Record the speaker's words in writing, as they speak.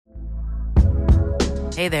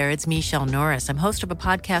Hey there, it's Michelle Norris. I'm host of a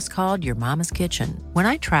podcast called Your Mama's Kitchen. When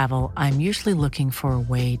I travel, I'm usually looking for a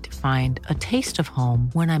way to find a taste of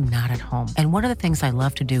home when I'm not at home. And one of the things I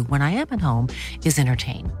love to do when I am at home is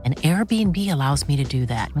entertain. And Airbnb allows me to do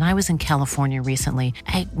that. When I was in California recently,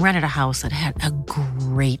 I rented a house that had a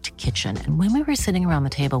great kitchen. And when we were sitting around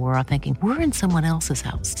the table, we were all thinking, we're in someone else's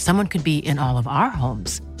house. Someone could be in all of our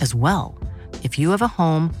homes as well. If you have a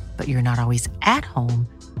home, but you're not always at home,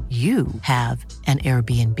 you have an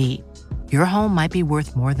Airbnb. Your home might be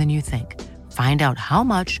worth more than you think. Find out how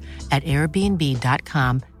much at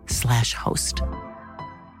airbnb.com/host.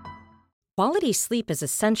 Quality sleep is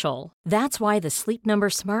essential. That's why the Sleep Number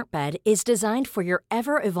Smart Bed is designed for your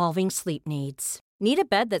ever-evolving sleep needs. Need a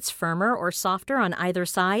bed that's firmer or softer on either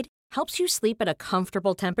side? Helps you sleep at a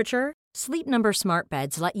comfortable temperature? Sleep Number Smart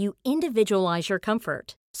Beds let you individualize your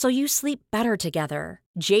comfort, so you sleep better together.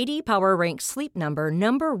 J.D. Power ranks Sleep Number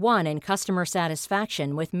number 1 in customer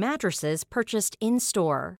satisfaction with mattresses purchased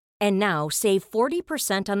in-store. And now save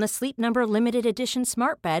 40% on the Sleep Number Limited Edition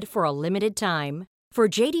Smart Bed for a limited time. For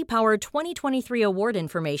J.D. Power 2023 award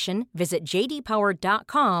information, visit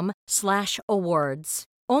jdpower.com/awards.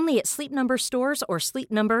 Only at Sleep Number stores or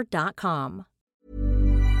sleepnumber.com.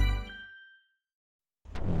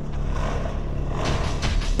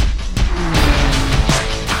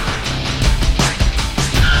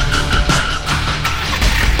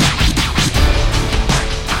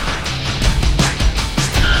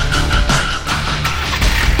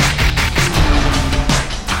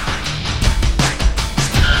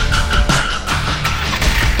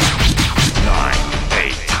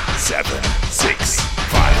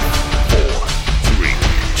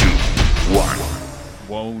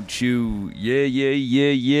 Won't you? Yeah.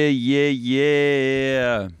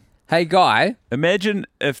 Hey, Guy. Imagine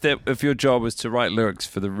if your job was to write lyrics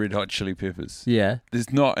for the Red Hot Chili Peppers. Yeah.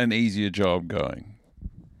 There's not an easier job going.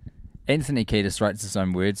 Anthony Kiedis writes his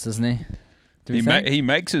own words, doesn't he? He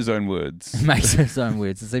makes his own words. He makes his own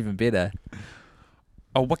words. It's even better.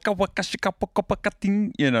 Oh, waka waka shika paka paka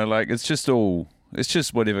ting. Like it's just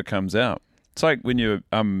whatever comes out. It's like when you're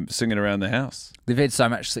singing around the house. They've had so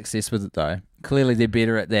much success with it, though. Clearly, they're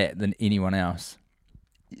better at that than anyone else.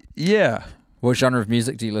 Yeah. What genre of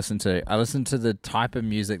music do you listen to? I listen to the type of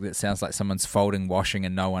music that sounds like someone's folding washing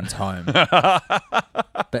and no one's home.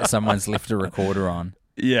 But someone's left a recorder on.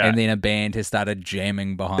 Yeah. And then a band has started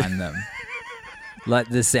jamming behind them. Like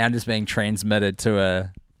the sound is being transmitted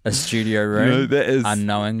to a studio room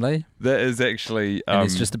unknowingly. That is actually... and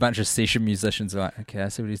it's just a bunch of session musicians like, okay, I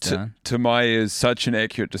see what he's doing. To my ears, such an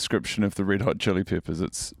accurate description of the Red Hot Chili Peppers.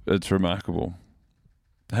 It's remarkable.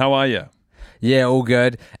 How are you? Yeah, all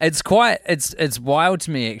good. It's wild to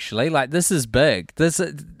me, actually. Like, this is big.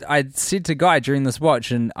 I said to Guy during this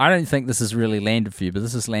watch, and I don't think this has really landed for you, but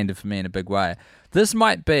this has landed for me in a big way. This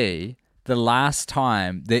might be the last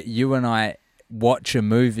time that you and I watch a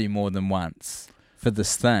movie more than once for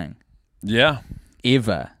this thing. Yeah.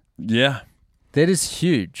 Ever. Yeah. That is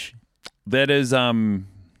huge. That is, like,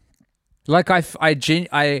 I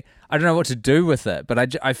don't know what to do with it, but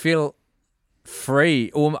I feel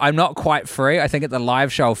free. Or I'm not quite free. I think at the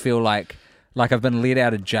live show I'll feel like I've been let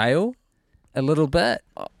out of jail a little bit.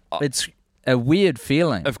 It's a weird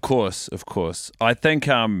feeling. Of course. I think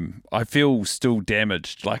I feel still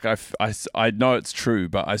damaged. Like I know it's true,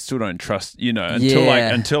 but I still don't trust,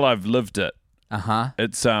 until I've lived it.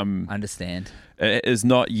 It's understand. It is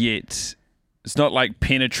not yet. It's not like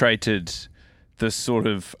penetrated this sort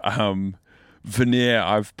of veneer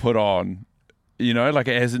I've put on. Like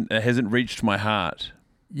it hasn't reached my heart.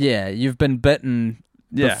 Yeah, you've been bitten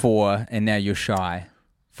before, and now you're shy.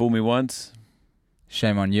 Fool me once,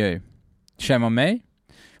 shame on you. Shame on me.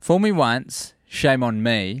 Fool me once, shame on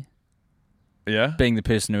me. Yeah, being the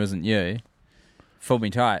person who isn't you. Fool me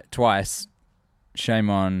twice, shame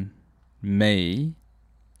on me.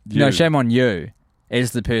 No, shame on you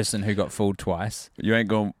as the person who got fooled twice. You ain't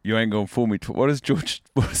going to fool me. What does George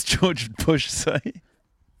Bush say?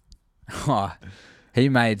 Oh, he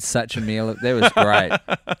made such a meal. That was great.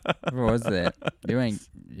 What was that?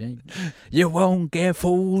 You won't get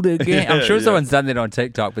fooled again. I'm sure someone's done that on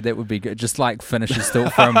TikTok, but that would be good. Just like finish his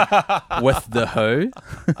thought from with the Who.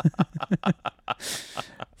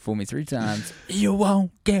 Fool me 3 times. You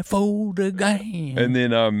won't get fooled again. And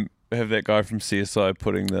then have that guy from CSI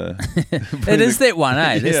putting the... It is that one,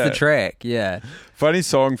 eh? That's the track, yeah. Funny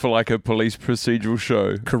song for like a police procedural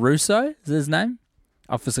show. Caruso is his name?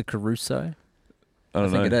 Officer Caruso? I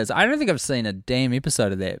think it is. I don't think I've seen a damn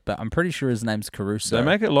episode of that, but I'm pretty sure his name's Caruso. They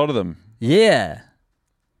make a lot of them. Yeah.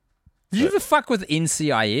 Did you ever fuck with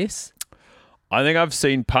NCIS? I think I've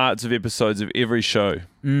seen parts of episodes of every show.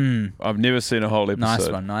 I've never seen a whole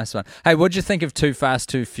episode. Nice one. Hey, what'd you think of Too Fast,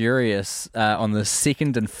 Too Furious on the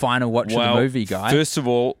second and final watch of the movie, guy? First of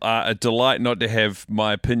all, a delight not to have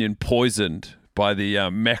my opinion poisoned by the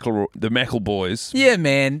Mackle boys. Yeah,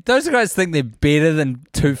 man. Those guys think they're better than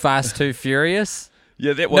Too Fast, Too Furious.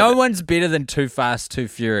 Yeah, no one's better than Too Fast, Too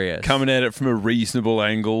Furious. Coming at it from a reasonable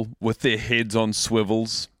angle with their heads on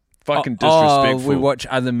swivels. Fucking disrespectful. We watch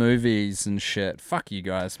other movies and shit. Fuck you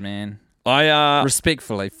guys, man.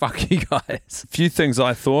 Respectfully, fuck you guys. A few things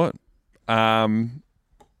I thought.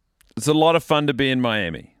 It's a lot of fun to be in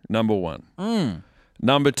Miami, number one.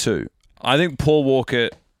 Number two, I think Paul Walker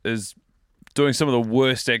is doing some of the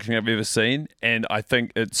worst acting I've ever seen, and I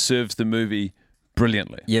think it serves the movie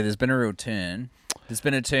brilliantly. Yeah, there's been a real turn. There's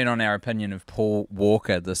been a turn on our opinion of Paul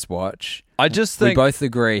Walker this watch. I just think we both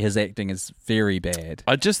agree his acting is very bad.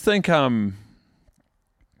 I just think, on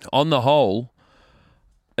the whole,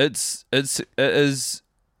 it is,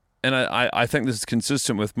 and I think this is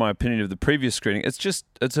consistent with my opinion of the previous screening.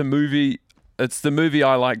 It's a movie. It's the movie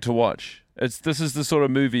I like to watch. This is the sort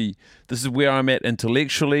of movie. This is where I'm at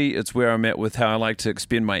intellectually. It's where I'm at with how I like to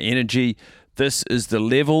expend my energy. This is the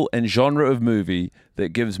level and genre of movie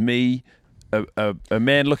that gives me, a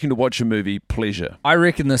man looking to watch a movie, pleasure. I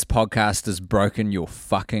reckon this podcast has broken your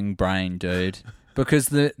fucking brain, dude. Because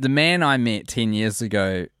the man I met 10 years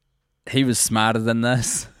ago, he was smarter than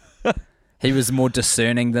this. He was more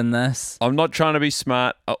discerning than this. I'm not trying to be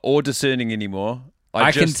smart or discerning anymore.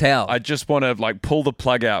 I can tell. I just want to pull the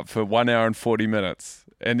plug out for 1 hour and 40 minutes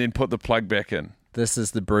and then put the plug back in. This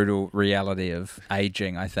is the brutal reality of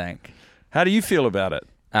aging, I think. How do you feel about it?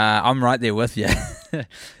 I'm right there with you.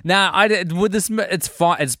 It's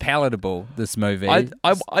fine. It's palatable. This movie. I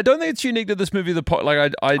don't think it's unique to this movie.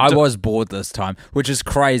 I was bored this time, which is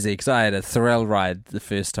crazy because I had a thrill ride the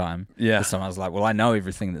first time. Yeah. This time I was like, well, I know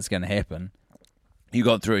everything that's going to happen. You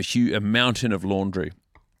got through a mountain of laundry.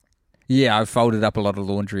 Yeah, I folded up a lot of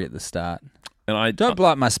laundry at the start. And I don't blow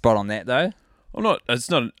up my spot on that though.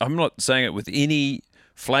 I'm not saying it with any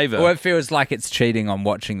flavor. Well, it feels like it's cheating on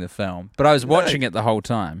watching the film, but I was watching it the whole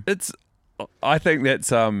time. I think that's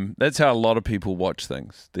how a lot of people watch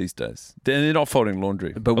things these days. They're not folding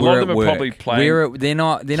laundry. But a we're lot of them at work. are probably playing. They're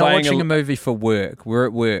not watching a movie for work. We're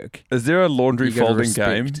at work. Is there a laundry You gotta folding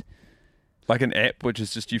game? respect. Like an app which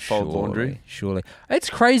is just you fold laundry? Surely. It's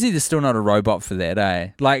crazy there's still not a robot for that, eh?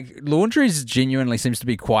 Like, laundry genuinely seems to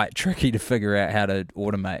be quite tricky to figure out how to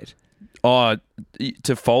automate. Oh,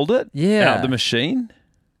 to fold it? Yeah. Out the machine?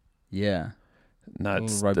 Yeah. No,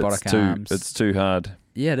 robotic arms. It's too hard.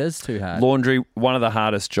 Yeah, it is too hard. Laundry, one of the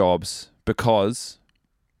hardest jobs because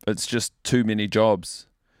it's just too many jobs.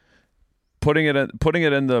 Putting it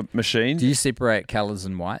in the machine. Do you separate colours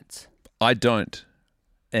and whites? I don't.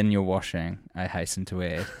 In your washing, I hasten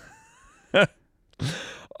to add.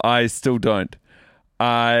 I still don't.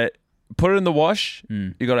 Put it in the wash.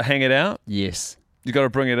 You got to hang it out. Yes. You got to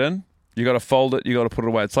bring it in. You got to fold it. You got to put it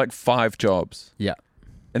away. It's like 5 jobs. Yeah.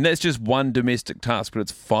 And that's just one domestic task, but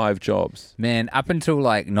it's 5 jobs. Man, up until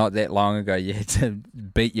not that long ago, you had to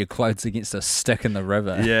beat your clothes against a stick in the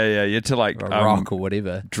river. Yeah. You had to or a rock or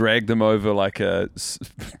whatever. Drag them over like a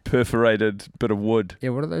perforated bit of wood.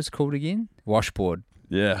 Yeah, what are those called again? Washboard.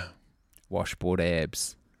 Yeah. Washboard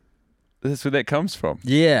abs. That's where that comes from.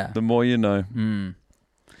 Yeah. The more you know.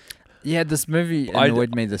 Yeah, this movie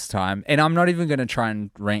annoyed me this time, and I'm not even going to try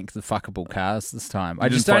and rank the fuckable cars this time. I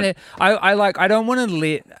just don't. I don't want to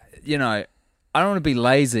let I don't want to be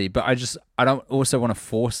lazy, but I don't also want to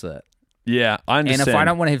force it. Yeah, I understand. And if I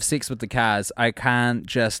don't want to have sex with the cars, I can't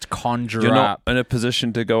just conjure You're up. not in a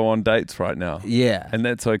position to go on dates right now. Yeah, and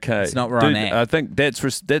that's okay. It's not where I'm at. I think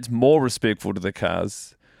that's more respectful to the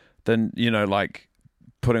cars than like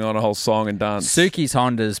putting on a whole song and dance. Suki's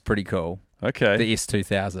Honda is pretty cool. Okay. The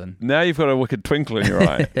S2000. Now you've got a wicked twinkle in your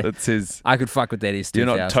eye that says I could fuck with that S2000. You're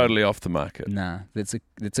not totally off the market. Nah, that's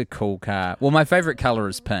a cool car. Well, my favourite colour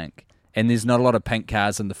is pink, and there's not a lot of pink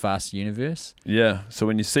cars in the Fast universe. Yeah, so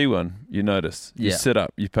when you see one, you notice. You sit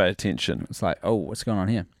up, you pay attention. It's like, oh, what's going on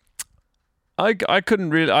here? I couldn't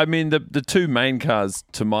really. I mean, the two main cars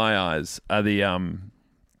to my eyes are the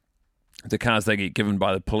cars they get given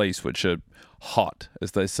by the police, which are hot,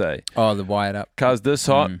 as they say. Oh, the wired up cars this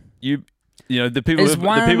hot. The people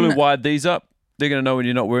who wired these up, they're going to know when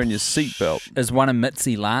you're not wearing your seatbelt. Is one a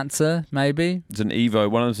Mitzi Lancer, maybe? It's an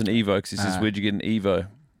Evo. One of them's an Evo because he says, where'd you get an Evo?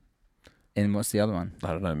 And what's the other one? I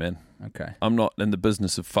don't know, man. Okay. I'm not in the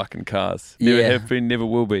business of fucking cars. Never have been, never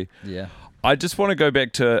will be. Yeah. I just want to go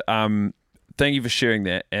back to thank you for sharing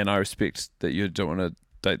that, and I respect that you don't want to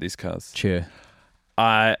date these cars. Sure.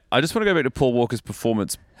 I just want to go back to Paul Walker's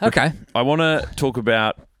performance. Okay. I want to talk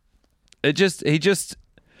about it.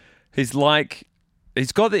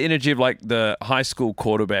 He's got the energy of like the high school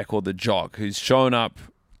quarterback or the jock who's shown up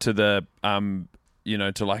to the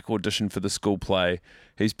to like audition for the school play.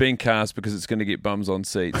 He's been cast because it's going to get bums on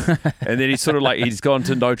seats. And then he's sort of like, he's gone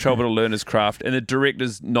to no trouble to learn his craft, and the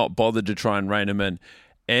director's not bothered to try and rein him in.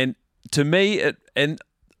 And to me, and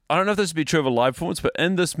I don't know if this would be true of a live performance, but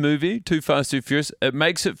in this movie, Too Fast, Too Furious, it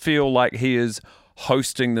makes it feel like he is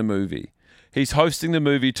hosting the movie. He's hosting the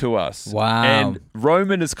movie to us. Wow. And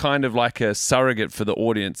Roman is kind of like a surrogate for the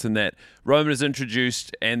audience in that Roman is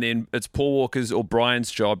introduced, and then it's Paul Walker's or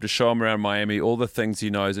Brian's job to show him around Miami, all the things he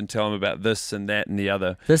knows, and tell him about this and that and the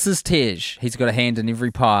other. This is Tej. He's got a hand in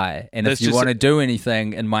every pie. And if you want to do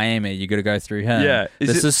anything in Miami, you got to go through him. Yeah.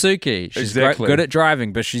 This is Suki. She's good at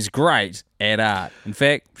driving, but she's great at art. In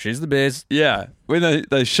fact, she's the best. Yeah. When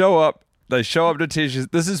they show up, to Tej's.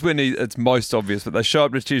 This is when it's most obvious, but they show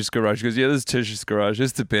up to Tej's garage. He goes, yeah, this is Tej's garage.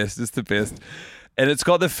 It's the best. And it's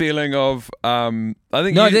got the feeling of, I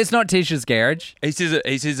think... No, that's not Tej's garage. He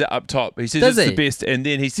says it up top. He says the best, and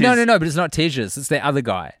then he says... No, but it's not Tej's. It's that other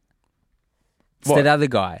guy. That other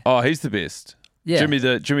guy. Oh, he's the best. Yeah. Jimmy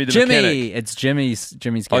the mechanic. It's Jimmy's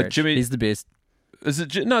garage. Jimmy... He's the best. Is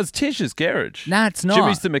it? No, it's Tej's garage. Nah, it's not.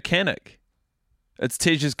 Jimmy's the mechanic. It's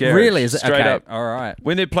Tej's garage. Really? Is it? Straight okay. up. All right.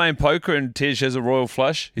 When they're playing poker and Tej has a royal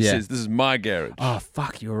flush, he says, this is my garage. Oh,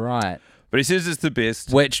 fuck, you're right. But he says it's the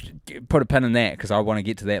best. Which, put a pin in that, because I want to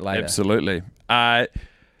get to that later. Absolutely.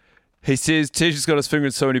 He says Tej has got his finger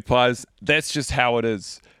in so many pies. That's just how it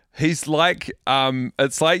is. He's like,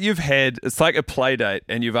 it's like a play date,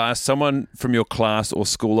 and you've asked someone from your class or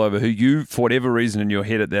school over who you, for whatever reason in your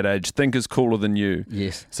head at that age, think is cooler than you.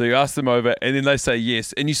 Yes. So you ask them over, and then they say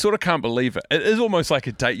yes, and you sort of can't believe it. It is almost like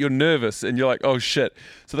a date. You're nervous, and you're like, oh shit.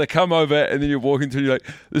 So they come over, and then you're walking through, and you're like,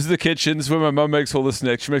 this is the kitchen. This is where my mum makes all the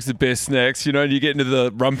snacks. She makes the best snacks, and you get into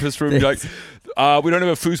the rumpus room, and you're like, we don't have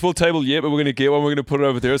a foosball table yet, but we're going to get one. We're going to put it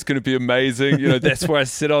over there. It's going to be amazing. That's where I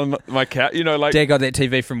sit on my couch. Dad got that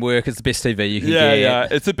TV from work. It's the best TV you can get. Yeah.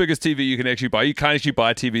 It's the biggest TV you can actually buy. You can't actually buy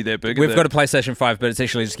a TV that big. We've got a PlayStation 5, but it's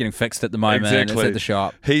actually just getting fixed at the moment. Exactly. It's at the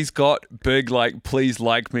shop. He's got big, like, please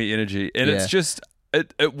like me energy. And it's just,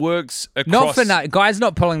 it works across. Not for nothing. Guy's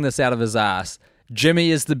not pulling this out of his ass.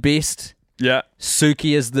 Jimmy is the best. Yeah.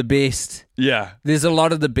 Suki is the best. Yeah. There's a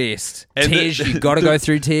lot of the best. Tej, you got to go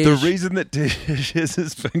through Tej. The reason that Tej has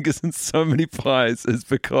his fingers in so many pies is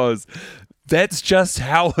because that's just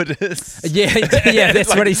how it is. Yeah,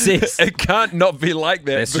 that's what he says. It can't not be like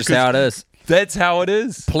that. That's just how it is. That's how it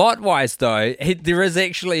is. Plot-wise, though, there is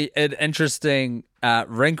actually an interesting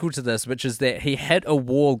wrinkle to this, which is that he hit a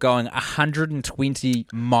wall going 120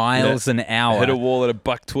 miles an hour. Hit a wall at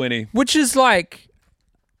 $1.20. Which is like...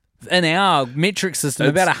 in our metric system,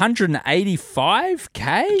 about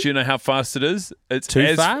 185k. Do you know how fast it is? It's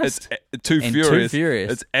too fast. It's too furious. Too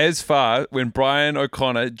furious. It's as far when Brian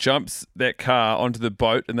O'Connor jumps that car onto the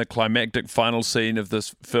boat in the climactic final scene of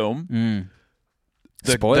this film.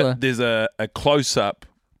 Spoiler. There's a close up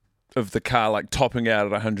of the car like topping out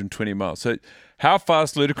at 120 miles. So how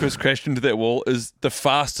fast Ludacris crashed into that wall is the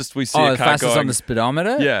fastest we see a car going. The fastest on the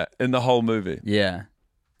speedometer? Yeah, in the whole movie. Yeah.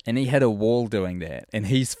 And he hit a wall doing that, and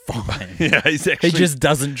he's fine. Yeah, he's actually... He just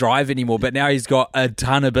doesn't drive anymore, but now he's got a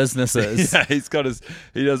ton of businesses. Yeah, he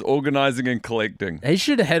does organising and collecting. He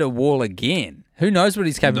should have hit a wall again. Who knows what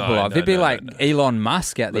he's capable of? He'd be like Elon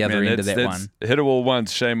Musk at the other end of that one. Hit a wall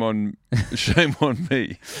once, shame on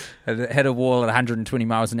me. Hit a wall at 120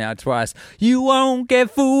 miles an hour twice. You won't get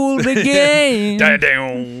fooled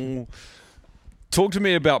again. Talk to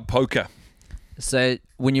me about poker. So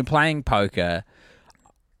when you're playing poker...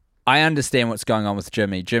 I understand what's going on with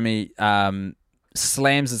Jimmy. Jimmy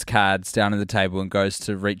slams his cards down on the table and goes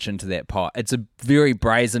to reach into that pot. It's a very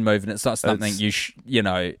brazen move, and it's not something you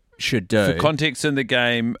should do. For context in the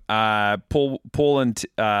game, Paul and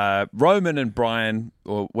Roman and Brian,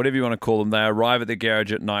 or whatever you want to call them, they arrive at the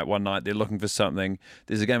garage at night one night. They're looking for something.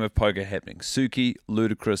 There's a game of poker happening. Suki,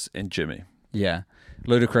 Ludacris, and Jimmy. Yeah.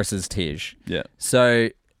 Ludacris is Tej. Yeah. So...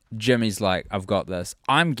 Jimmy's like, I've got this.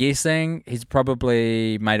 I'm guessing he's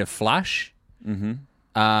probably made a flush.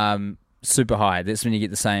 Mm-hmm. Super high. That's when you get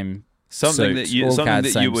the same something suits,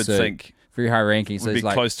 that you would think very high ranking. So he's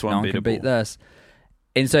like, close to no one can unbeatable. beat this.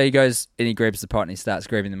 And so he goes and he grabs the pot and he starts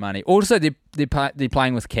grabbing the money. Also, they're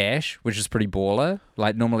playing with cash, which is pretty baller.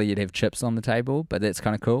 Like normally you'd have chips on the table, but that's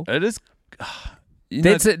kind of cool. It is.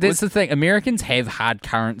 That's the thing. Americans have hard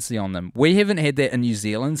currency on them. We haven't had that in New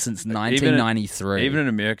Zealand since 1993. Even in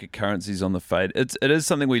America, currency's on the fade. It is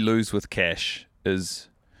something we lose with cash.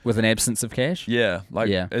 With an absence of cash? Yeah, like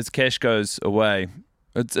Yeah. as cash goes away,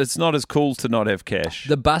 it's not as cool to not have cash.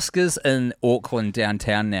 The buskers in Auckland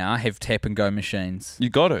downtown now have tap and go machines. You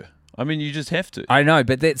got to. I mean, you just have to. I know,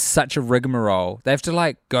 but that's such a rigmarole. They have to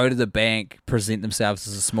like go to the bank, present themselves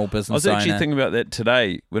as a small business I was actually owner. thinking about that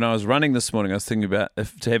today when I was running this morning. I was thinking about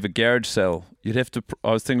if to have a garage sale, you'd have to.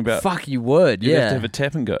 I was thinking about Fuck, you would, you'd yeah. have to have a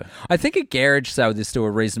tap and go. I think a garage sale, there's still a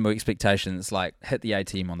reasonable expectation. It's like, hit the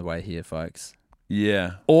ATM on the way here, folks.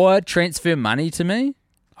 Yeah. Or transfer money to me.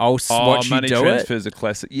 I'll watch you money do it. transfers are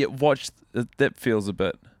classic. Yeah, watch that feels a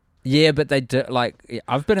bit. Yeah, but they do, like,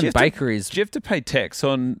 I've been Do you in have to- bakeries. Do you have to pay tax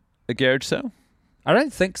on a garage sale? I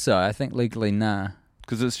don't think so. I think legally, nah.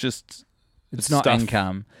 Because it's just It's not stuff.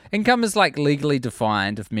 income. Income is like legally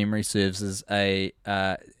defined, if memory serves, as an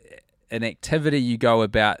activity you go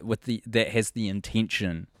about with that has the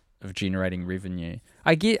intention of generating revenue.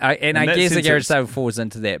 I guess that a sense, garage it's- sale falls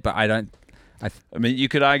into that, but I don't. I mean, you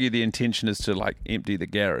could argue the intention is to like empty the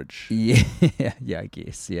garage Yeah, yeah, I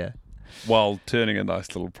guess, yeah, while turning a nice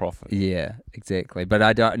little profit. yeah, exactly. But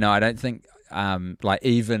I don't. No, I don't think. Like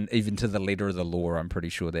even to the letter of the law, I'm pretty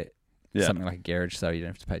sure that Yeah. something like a garage sale you don't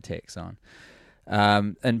have to pay tax on.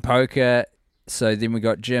 In poker, so then we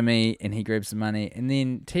got Jimmy and he grabs the money, and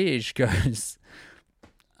then Tej goes,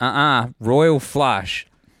 royal flush.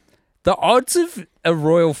 The odds of a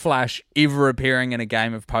royal flush ever appearing in a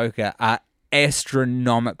game of poker are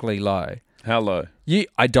astronomically low. How low?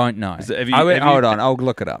 I don't know. Have you- Hold on, I'll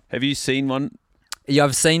look it up. Have you seen one? Yeah,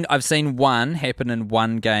 I've seen one happen in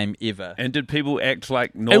one game ever. And did people act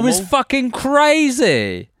like normal? It was fucking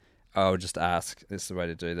crazy. I'll just ask. That's the way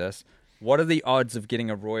to do this. What are the odds of getting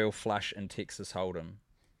a royal flush in Texas Hold'em?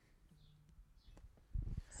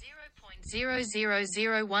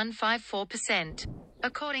 0.000154%,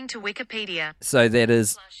 according to Wikipedia. So that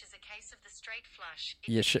is. Flush is a case of the straight flush.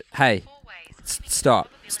 Yeah, hey, stop.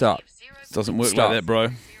 Doesn't work Stop. like that, bro.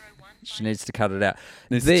 She needs to cut it out.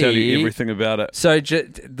 Needs to tell you everything about it. So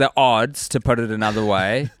the odds, to put it another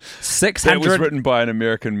way, That 600. was written by an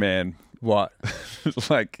American man. What?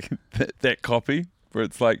 Like that copy where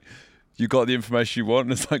it's like you got the information you want,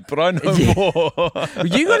 and it's like, but I know Yeah. more.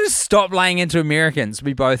 You got to stop laying into Americans.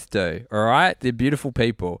 We both do. All right, they're beautiful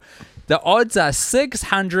people. The odds are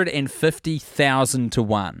 650,000 to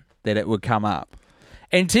 1 that it would come up.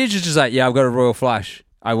 And Tej is just like, yeah, I've got a royal flush.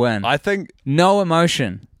 I win. I think No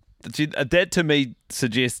emotion. that to me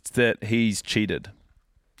suggests that he's cheated,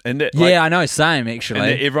 and that, Yeah, I know. Same, and actually.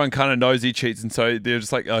 that everyone kind of knows he cheats, and so they're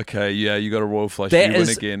just like, okay, yeah, you got a royal flush, That you win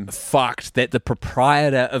is again. fucked that the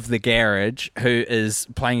proprietor of the garage, who is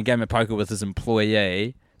playing a game of poker with his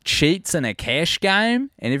employee, cheats in a cash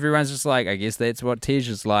game, and everyone's just like, I guess that's what Tej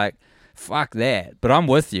is like. Fuck that. But I'm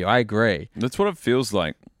with you. I agree. That's what it feels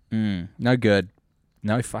like. No good.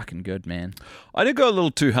 No fucking good, man. I did go a little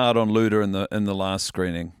too hard on Luda in the last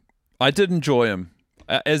screening. I did enjoy him.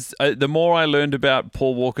 The more I learned about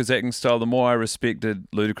Paul Walker's acting style, the more I respected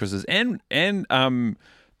Ludacris's and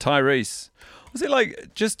Tyrese. Was it like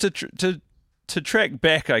just to track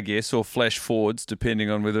back, I guess, or flash forwards, depending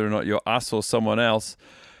on whether or not you're us or someone else?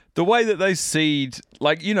 The way that they seed,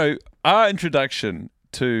 like, you know, our introduction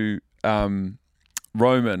to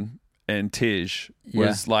Roman and Tej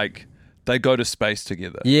was like they go to space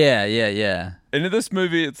together. Yeah. And in this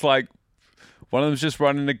movie, it's like one of them's just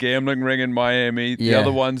running a gambling ring in Miami. The Yeah.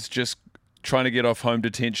 other one's just trying to get off home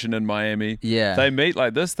detention in Miami. Yeah. They meet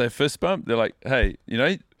like this. They fist bump. They're like, hey, you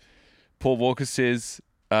know, Paul Walker says,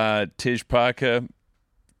 Tej Parker,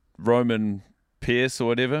 Roman Pierce or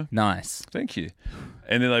whatever. Nice. Thank you.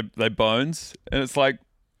 And then they bones. And it's like,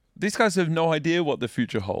 these guys have no idea what the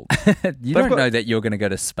future holds. You don't know that you're going to go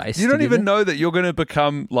to space. You don't together? even know that you're going to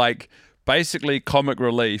become like basically comic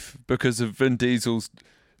relief because of Vin Diesel's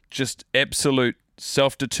just absolute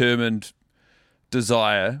self-determined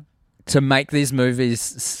desire to make these movies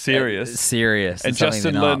Serious. serious, and something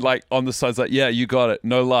Justin they're Lin not. like on the side's like, yeah, you got it,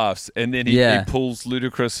 no laughs, and then he pulls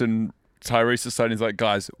Ludacris and Tyrese aside and he's like,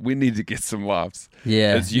 guys, we need to get some laughs.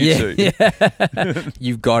 Yeah, It's you two. Yeah.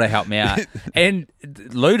 You've got to help me out. And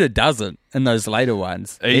Luda doesn't in those later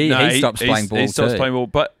ones. He stops playing ball He stops too. playing ball,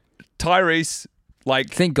 but Tyrese,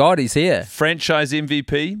 like, Thank God he's here. franchise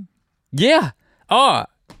MVP. Yeah. Oh,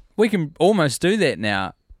 we can almost do that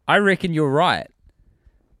now. I reckon you're right.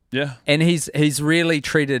 Yeah. And he's really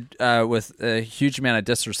treated with a huge amount of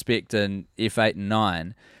disrespect in F8 and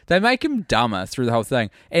 9. They make him dumber through the whole thing.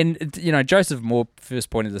 And, you know, Joseph Moore first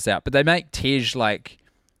pointed this out, but they make Tej, like,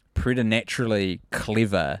 preternaturally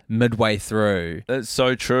clever midway through. That's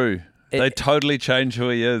so true. They totally change who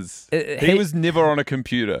he is. he- He was never on a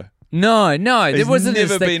computer. No, He's there wasn't never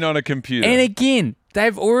this thing. been on a computer. And again,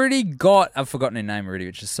 They've already got, I've forgotten her name already,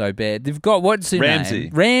 which is so bad. They've got, what's her Ramsey. name?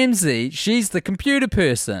 Ramsey. She's the computer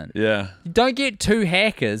person. Yeah. You don't get 2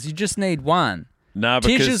 hackers, you just need one. No, Tej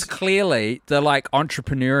because is clearly the like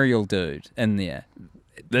entrepreneurial dude in there.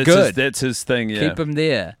 that's good. that's his thing, yeah. Keep him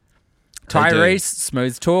there. They do. Tyrese,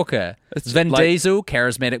 smooth talker. It's Vin like- Diesel,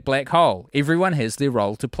 charismatic black hole. Everyone has their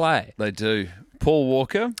role to play. They do. Paul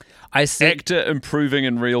Walker, I said, actor improving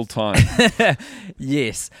in real time.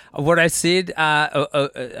 yes. What I said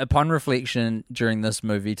upon reflection during this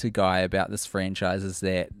movie to Guy about this franchise is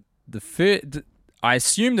that I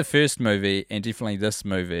assume the first movie and definitely this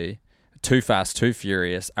movie, Too Fast, Too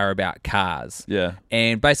Furious, are about cars. Yeah.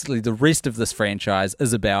 And basically the rest of this franchise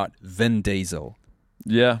is about Vin Diesel.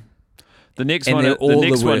 Yeah. The next And one, they're all the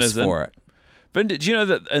next the one worse isn't. for it. But do you know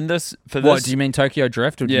that in this for What, this do you mean Tokyo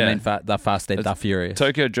Drift or do Yeah. you mean The Fast and the Furious?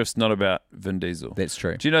 Tokyo Drift's not about Vin Diesel? That's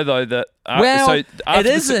true. Do you know though that Well, so after it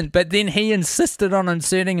the- isn't, but then he insisted on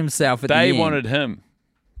inserting himself at the They end. wanted him.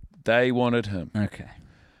 They wanted him. Okay.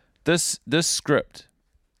 This script,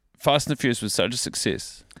 Fast and the Furious, was such a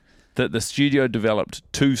success that the studio developed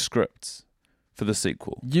 2 scripts for the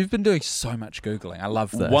sequel. You've been doing so much Googling. I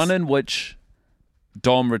love this. One in which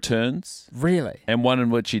Dom returns, Really? and one in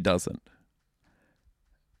which he doesn't.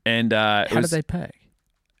 And How did they pick?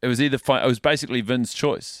 It was either it was basically Vin's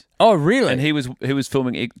choice, Oh, really? and he was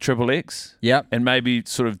filming Triple X, Yep. and maybe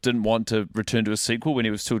sort of didn't want to return to a sequel when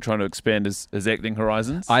he was still trying to expand his acting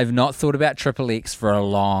horizons. I've not thought about Triple X for a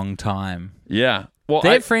long time. Yeah, well,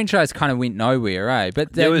 That franchise kind of went nowhere, eh?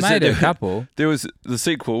 But they made a couple. There was the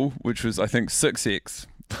sequel, which was I think 6X.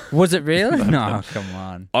 Was it really? No, come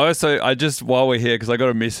on. I just while we're here, because I got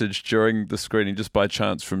a message during the screening just by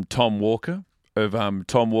chance from Tom Walker of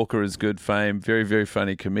Tom Walker is Good fame, very very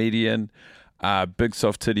funny comedian, big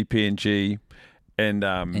soft titty PNG, and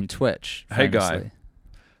In Twitch. Hey, Guy. famously.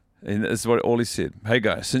 and this is what all he said. Hey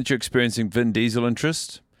guys, since you're experiencing Vin Diesel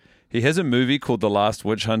interest, he has a movie called The Last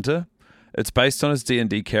Witch Hunter. It's based on his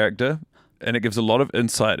D&D character, and it gives a lot of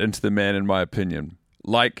insight into the man, in my opinion.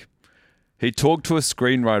 Like, he talked to a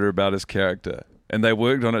screenwriter about his character, and they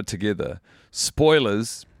worked on it together.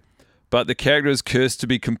 Spoilers, but the character is cursed to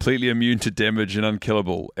be completely immune to damage and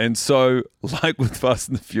unkillable. And so, like with Fast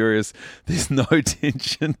and the Furious, there's no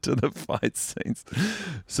tension to the fight scenes.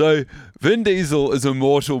 So, Vin Diesel is a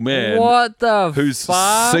mortal man What the whose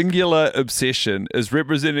fuck? singular obsession is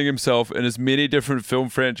representing himself in as many different film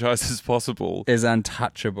franchises as possible Is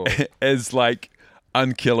untouchable. as like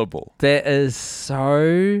unkillable. That is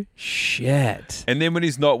so shit. And then when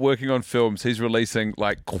he's not working on films, he's releasing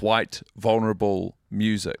like quite vulnerable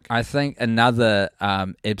music. I think another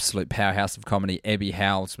absolute powerhouse of comedy, Abby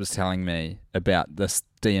Howells, was telling me about this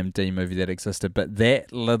DMD movie that existed, but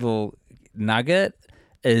that little nugget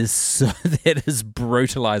is so, that is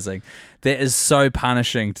brutalizing. That is so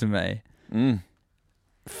punishing to me.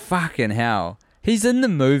 Fucking hell. He's in the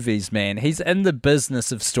movies, man. He's in the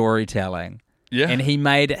business of storytelling. Yeah. And he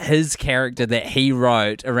made his character that he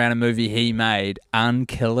wrote around a movie he made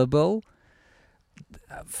unkillable.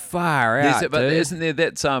 Far out, But dude. isn't there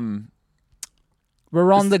that's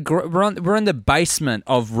We're on we're in the basement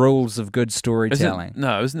of rules of good storytelling.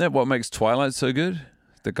 isn't that what makes Twilight so good?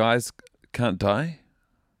 The guys can't die?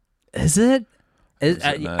 Is it? Is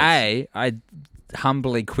it? No, I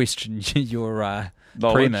humbly question your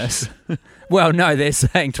Knowledge. premise. Well, no, they're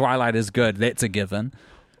saying Twilight is good. That's a given.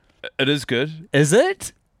 It is good. Is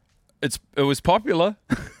it? It was popular.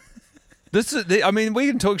 I mean, we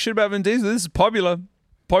can talk shit about Vin Diesel. This is popular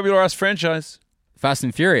ass franchise. Fast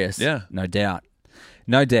and Furious. Yeah. No doubt.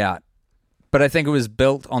 No doubt. But I think it was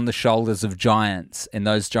built on the shoulders of giants, and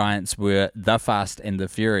those giants were The Fast and the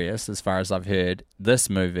Furious, as far as I've heard. This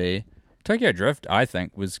movie, Tokyo Drift, I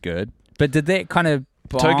think, was good. But did that kind of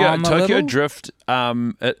bomb a Tokyo little? Drift,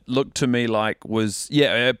 it looked to me like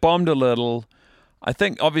it bombed a little. I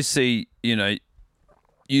think obviously,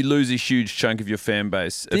 you lose a huge chunk of your fan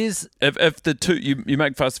base. If the two you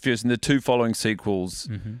make Fast and Furious and the 2 following sequels,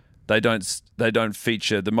 they don't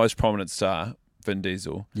feature the most prominent star, Vin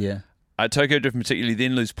Diesel. Yeah. Tokyo Drift particularly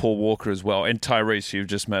then lose Paul Walker as well, and Tyrese, who you've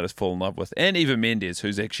just made us fall in love with, and Eva Mendes,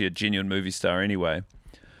 who's actually a genuine movie star anyway.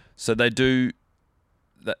 So they do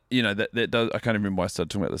that. That does. I can't even remember why I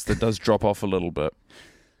started talking about this. That does drop off a little bit.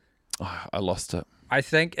 Oh, I lost it. I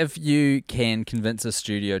think if you can convince a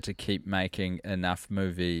studio to keep making enough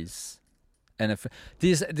movies, and if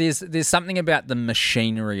there's something about the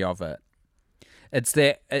machinery of it, it's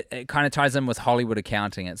that it kind of ties in with Hollywood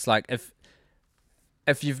accounting. It's like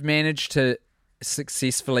if you've managed to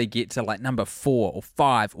successfully get to like number 4 or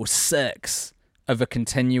 5 or 6 of a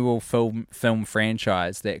continual film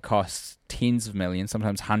franchise that costs tens of millions,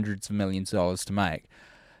 sometimes hundreds of millions of dollars to make,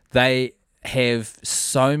 they have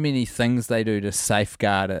so many things they do to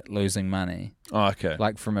safeguard it losing money. Oh, okay.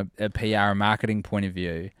 Like from a PR and marketing point of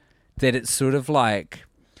view, that it's sort of like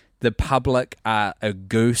the public are a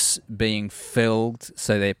goose being filled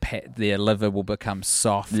so their liver will become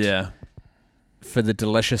soft. Yeah. For the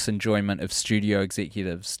delicious enjoyment of studio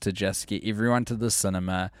executives to just get everyone to the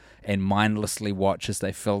cinema and mindlessly watch as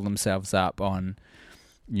they fill themselves up on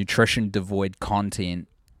nutrition-devoid content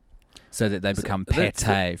so that they become pate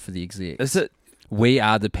for the execs. Is it? We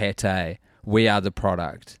are the pate. We are the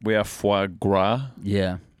product. We are foie gras.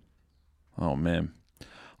 Yeah. Oh, man.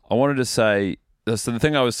 I wanted to say... So the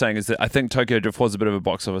thing I was saying is that I think Tokyo Drift was a bit of a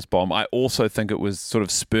box office bomb. I also think it was sort of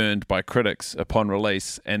spurned by critics upon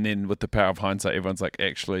release, and then with the power of hindsight, everyone's like,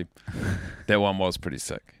 actually, that one was pretty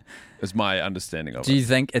sick. Is my understanding of it. Do you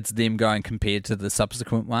think it's them going compared to the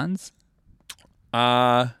subsequent ones?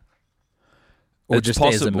 Or just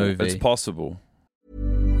possible. as a movie? It's possible.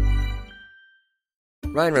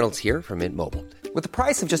 Ryan Reynolds here from Mint Mobile. With the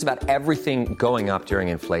price of just about everything going up during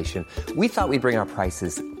inflation, we thought we'd bring our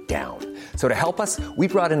prices down. So to help us, we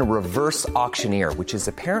brought in a reverse auctioneer, which is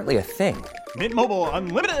apparently a thing. Mint Mobile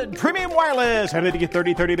Unlimited Premium Wireless. How to get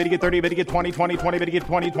 30, 30, bit to get 30, bit to get 20, 20, 20, bit to get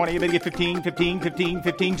 20, 20, bit to get 15, 15, 15,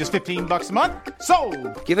 15, just $15 a month?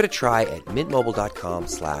 Sold! Give it a try at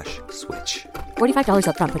mintmobile.com/switch. $45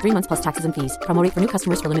 up front for 3 months plus taxes and fees. Promo rate for new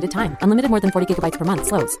customers for limited time. Unlimited more than 40 gigabytes per month.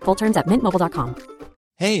 Slows full terms at mintmobile.com.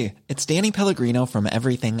 Hey, it's Danny Pellegrino from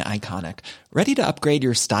Everything Iconic. Ready to upgrade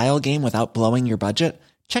your style game without blowing your budget?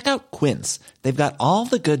 Check out Quince. They've got all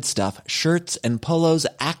the good stuff, shirts and polos,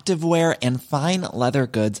 activewear, and fine leather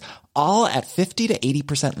goods, all at 50 to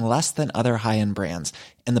 80% less than other high-end brands.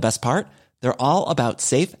 And the best part? They're all about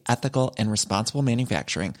safe, ethical, and responsible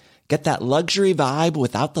manufacturing. Get that luxury vibe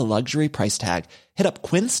without the luxury price tag. Hit up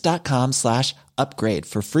quince.com/upgrade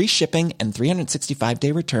for free shipping and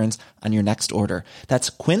 365-day returns on your next order. That's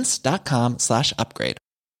quince.com/upgrade.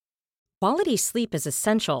 Quality sleep is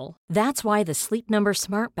essential. That's why the Sleep Number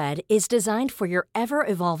Smart Bed is designed for your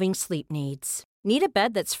ever-evolving sleep needs. Need a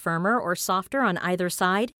bed that's firmer or softer on either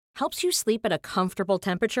side? Helps you sleep at a comfortable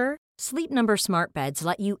temperature? Sleep Number Smart Beds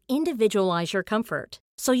let you individualize your comfort,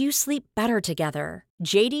 so you sleep better together.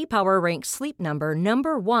 J.D. Power ranks Sleep Number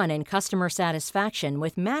number 1 in customer satisfaction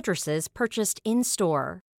with mattresses purchased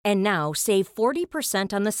in-store. And now save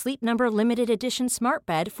 40% on the Sleep Number Limited Edition Smart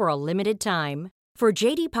Bed for a limited time. For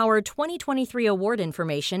J.D. Power 2023 award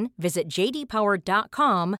information, visit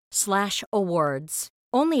jdpower.com/awards.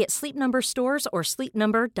 Only at Sleep Number stores or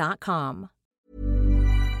sleepnumber.com.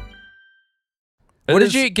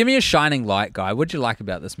 Give me a shining light, guy. What did you like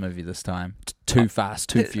about this movie this time? Too Fast,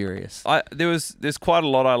 Too Furious. There's quite a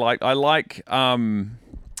lot I like. I like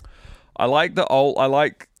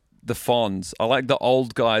the Fonz. I like the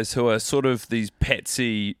old guys who are sort of these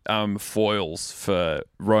patsy foils for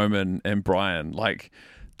Roman and Brian. Like,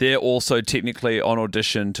 they're also technically on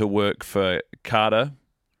audition to work for Carter.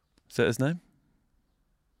 Is that his name?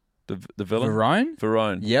 The villain?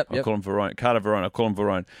 Verone. Yep. I call him Verone. Carter Verone. I call him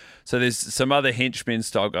Verone. So there's some other henchmen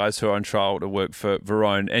style guys who are on trial to work for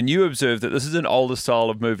Verone. And you observe that this is an older style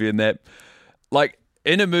of movie in that, like,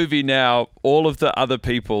 in a movie now, all of the other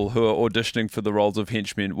people who are auditioning for the roles of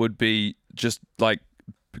henchmen would be just like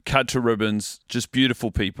cut to ribbons, just beautiful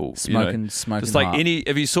people. Smoking just like hot.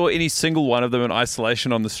 if you saw any single one of them in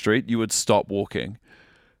isolation on the street, you would stop walking.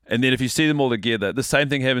 And then if you see them all together, the same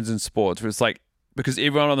thing happens in sports where it's like, because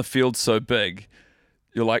everyone on the field's so big,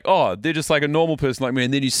 you're like, oh, they're just like a normal person like me.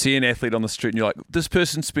 And then you see an athlete on the street and you're like, this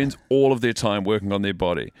person spends all of their time working on their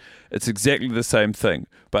body. It's exactly the same thing.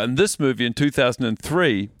 But in this movie in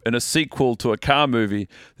 2003, in a sequel to a car movie,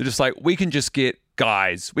 they're just like, we can just get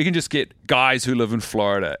guys. We can just get guys who live in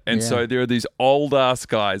Florida. And so there are these old ass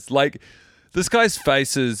guys. Like, this guy's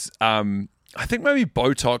face is, I think maybe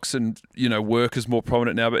Botox and, work is more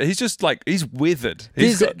prominent now, but he's just like, he's withered.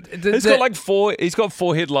 He's got four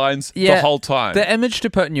headlines the whole time. The image to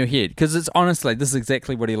put in your head, because it's honestly, this is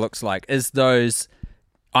exactly what he looks like, is those,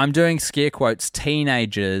 I'm doing scare quotes,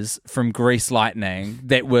 teenagers from Grease Lightning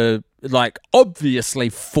that were like obviously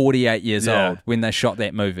 48 years old when they shot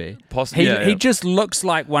that movie. He just looks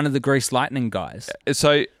like one of the Grease Lightning guys.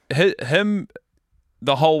 So him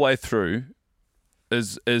the whole way through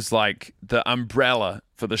is like the umbrella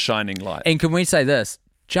for the shining light. And can we say this?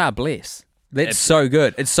 Jar bless. That's so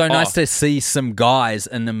good. It's so nice to see some guys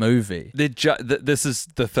in the movie. This is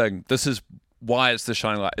the thing. This is why it's the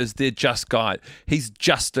shining light. Is they're just guys. He's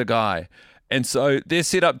just a guy. And so they're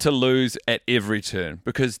set up to lose at every turn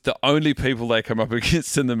because the only people they come up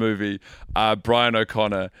against in the movie are Brian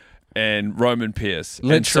O'Connor and Roman Pierce.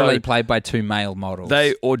 Literally And so played by two male models.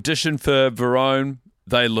 they audition for Verone,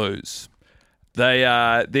 they lose.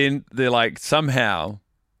 They're like somehow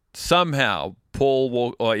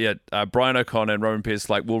Brian O'Connor and Roman Pierce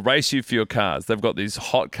like, we'll race you for your cars. They've got these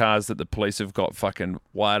hot cars that the police have got fucking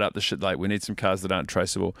wired up the shit. Like, we need some cars that aren't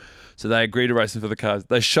traceable. So they agree to race them for the cars.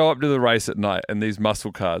 They show up to the race at night in these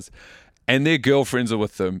muscle cars, and their girlfriends are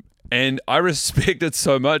with them. And I respect it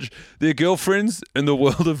so much. Their girlfriends in the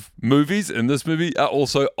world of movies, in this movie, are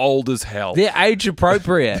also old as hell. They're age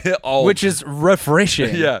appropriate, They're old. which is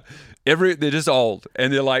refreshing. Yeah. They're just old,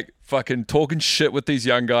 and they're like fucking talking shit with these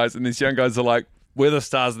young guys, and these young guys are like, we're the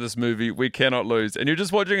stars of this movie, we cannot lose. And you're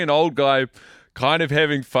just watching an old guy kind of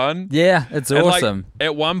having fun. Yeah, it's And awesome. like,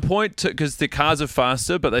 at one point, because the cars are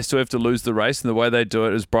faster, but they still have to lose the race, and the way they do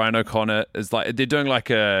it is Brian O'Connor is like, they're doing like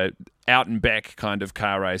a out and back kind of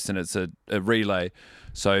car race, and it's a relay.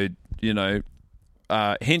 So,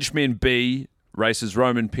 Henchman B races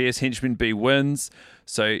Roman Pierce, Henchman B wins.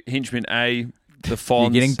 So Henchman A, the Fonz,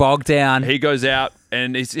 You're getting bogged down. he goes out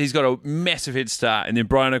and he's got a massive head start, and then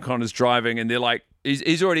Brian O'Connor's driving, and they're like,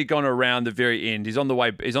 he's already gone around the very end. He's on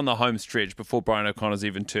the home stretch before Brian O'Connor's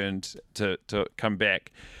even turned to come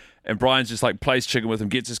back. And Brian's just like plays chicken with him,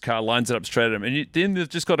 gets his car, lines it up straight at him, and then they've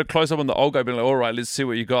just got a close up on the old guy, being like, "All right, let's see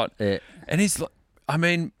what you got." Yeah. And he's like,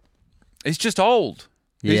 he's just old.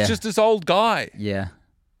 Yeah. He's just this old guy. Yeah.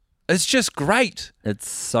 It's just great. It's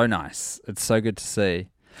so nice. It's so good to see.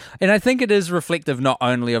 And I think it is reflective not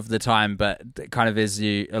only of the time, but kind of, as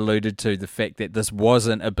you alluded to, the fact that this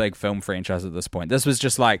wasn't a big film franchise at this point. This was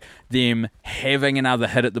just like them having another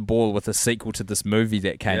hit at the ball with a sequel to this movie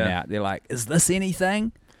that came out. They're like, is this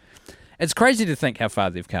anything? It's crazy to think how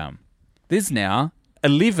far they've come. There's now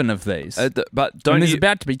 11 of these. But and don't there's you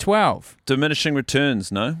about to be 12. diminishing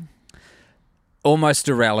returns? No. Almost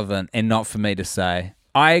irrelevant and not for me to say.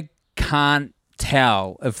 I can't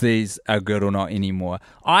tell if these are good or not anymore.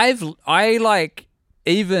 I have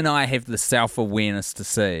the self-awareness to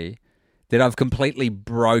see that I've completely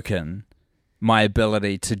broken my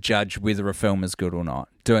ability to judge whether a film is good or not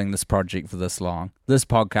doing this project for this long. This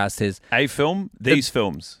podcast has A film? These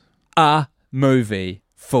films? a movie,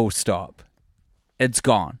 full stop. It's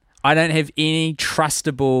gone. I don't have any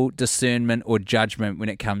trustable discernment or judgment when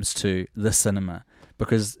it comes to the cinema,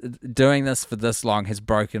 because doing this for this long has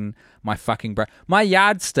broken my fucking brain. My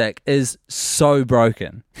yardstick is so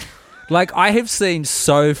broken. Like, I have seen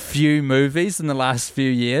so few movies in the last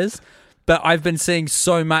few years, but I've been seeing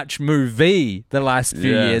so much movie the last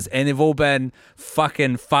few years, and they've all been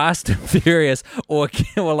fucking Fast and Furious, or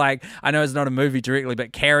like, I know it's not a movie directly,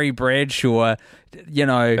 but Carrie Bradshaw,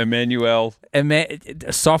 Emmanuel.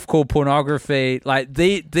 Softcore pornography. Like,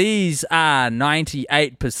 these are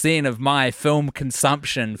 98% of my film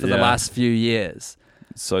consumption for the last few years.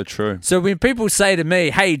 So true. So when people say to me,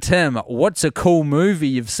 "Hey Tim, what's a cool movie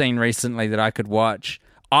you've seen recently that I could watch?"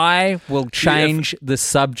 I will change the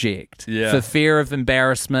subject for fear of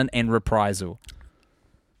embarrassment and reprisal.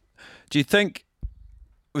 Do you think,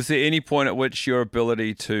 was there any point at which your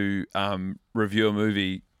ability to review a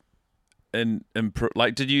movie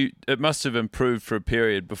it must have improved for a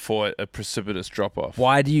period before a precipitous drop off?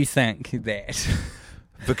 Why do you think that?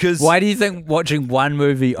 Because why do you think watching one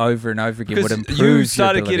movie over and over again would improve your you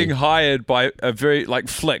started ability? getting hired by a very, like,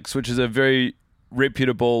 Flix, which is a very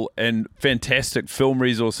reputable and fantastic film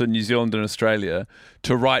resource in New Zealand and Australia,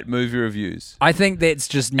 to write movie reviews. I think that's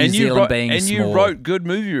just New Zealand being small. And you wrote good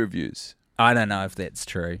movie reviews. I don't know if that's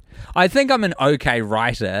true. I think I'm an okay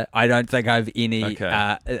writer. I don't think I have any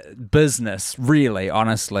business, really,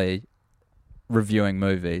 honestly, reviewing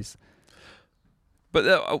movies.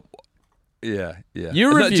 But yeah.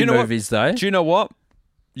 You review movies, though. Do you know what?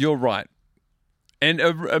 You're right. And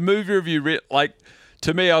a movie review,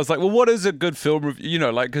 to me, I was like, well, what is a good film review?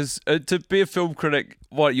 Because to be a film critic,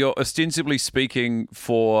 you're ostensibly speaking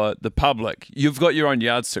for the public. You've got your own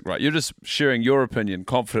yardstick, right? You're just sharing your opinion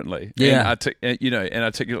confidently, and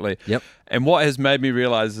articulately. Yep. And what has made me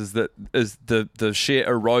realize is the sheer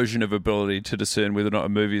erosion of ability to discern whether or not a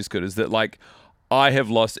movie is good. Is that, like, I have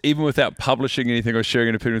lost, even without publishing anything or sharing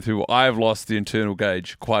an opinion with people, I have lost the internal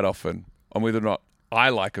gauge quite often on whether or not I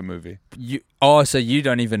like a movie. So you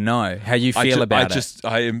don't even know how you feel about it.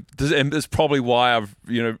 And it's probably why I've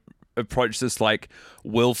approached this, like,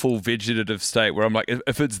 willful vegetative state where I'm like,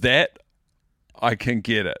 if it's that, I can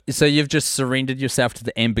get it. So you've just surrendered yourself to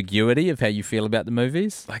the ambiguity of how you feel about the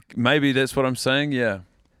movies? Like, maybe that's what I'm saying. Yeah.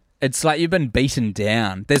 It's like you've been beaten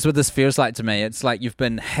down. That's what this feels like to me. It's like you've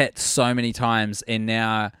been hit so many times, and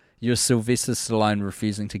now You're Sylvester Stallone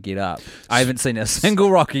refusing to get up. I haven't seen a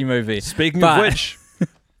single Rocky movie. Speaking of which,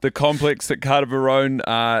 the complex that Carter Verone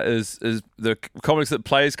is the complex that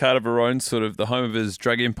plays Carter Verone, sort of the home of his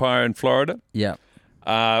drug empire in Florida. Yeah.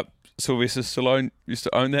 Sylvester Stallone used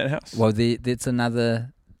to own that house. Well, that's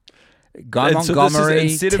another Guy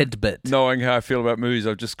Montgomery tidbit. Knowing how I feel about movies,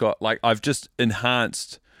 I've just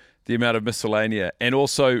enhanced the amount of miscellanea and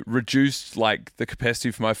also reduced like the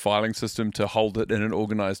capacity for my filing system to hold it in an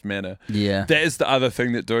organized manner. Yeah. That is the other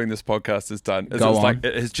thing that doing this podcast has done. It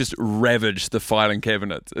has just ravaged the filing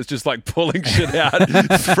cabinets. It's just like pulling shit out,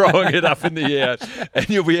 throwing it up in the air, and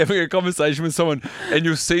you'll be having a conversation with someone and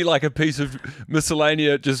you'll see like a piece of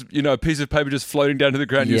miscellanea, just, a piece of paper just floating down to the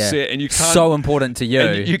ground. You see it and you can't. So important to you.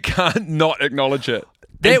 And you can't not acknowledge it.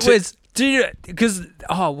 What was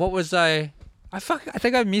I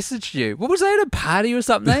think I messaged you. What was I at a party or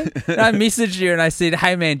something? And I messaged you and I said,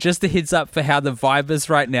 hey man, just a heads up for how the vibe is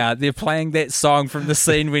right now. They're playing that song from the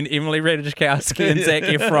scene when Emily Ratajkowski and Zac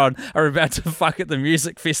Efron are about to fuck at the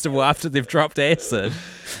music festival after they've dropped acid.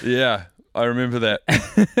 Yeah, I remember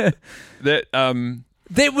that.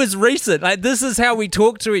 That was recent. Like, this is how we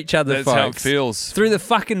talk to each other, That's folks. how it feels. Through the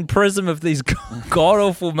fucking prism of these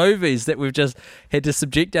god-awful movies that we've just had to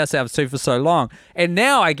subject ourselves to for so long. And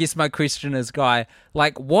now, I guess my question is, Guy,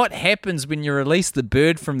 like, what happens when you release the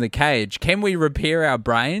bird from the cage? Can we repair our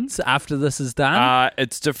brains after this is done?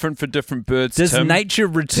 It's different for different birds, Does Tim. nature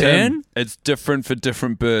return? Tim, it's different for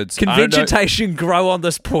different birds. Can vegetation grow on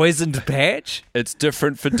this poisoned patch? It's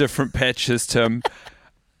different for different patches, Tim.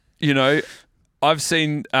 I've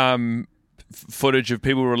seen footage of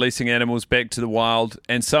people releasing animals back to the wild,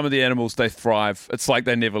 and some of the animals, they thrive. It's like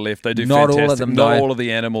they never left. They do Not fantastic. all of them, Not though. all of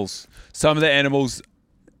the animals. Some of the animals,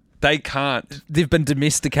 they can't. They've been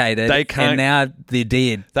domesticated, They can't- and now they're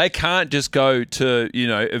dead. They can't just go to,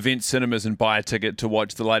 event cinemas and buy a ticket to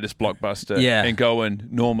watch the latest blockbuster and go in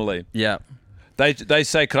normally. Yeah. They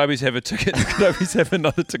say, could I please have a ticket? Could I please have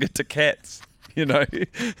another ticket to Cats?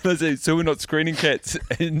 They say, so we're not screening Cats.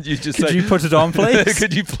 And you just Could say, you put it on, please?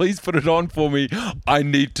 Could you please put it on for me? I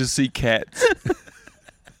need to see Cats.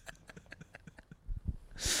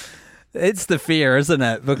 It's the fear, isn't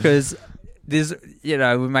it? Because there's,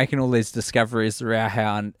 we're making all these discoveries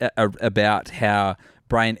around about how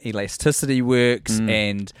brain elasticity works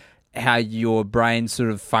and how your brain sort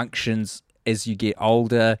of functions as you get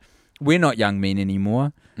older. We're not young men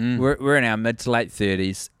anymore. We're in our mid to late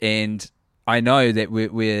 30s, and I know that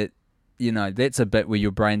we're that's a bit where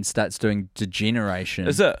your brain starts doing degeneration.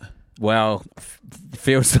 Is it? Well,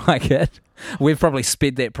 feels like it. We've probably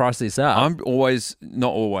sped that process up. I'm not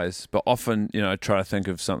always, but often, try to think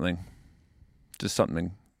of something. Just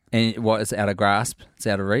something. And what is out of grasp? It's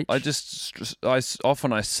out of reach? I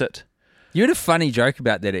sit. You had a funny joke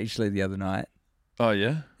about that actually the other night. Oh,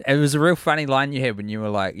 yeah? It was a real funny line you had when you were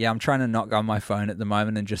like, I'm trying to not go on my phone at the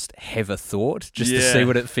moment and just have a thought just to see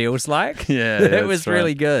what it feels like. Yeah. It was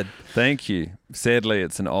really good. Thank you. Sadly,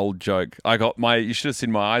 it's an old joke. You should have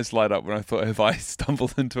seen my eyes light up when I thought, have I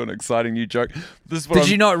stumbled into an exciting new joke? Did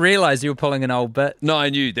you not realize you were pulling an old bit? No,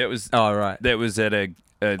 I knew. That was... Oh, right. That was at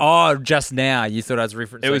just now. You thought I was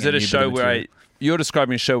referencing... It was at a show where you're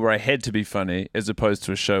describing a show where I had to be funny as opposed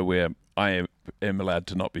to a show where I am allowed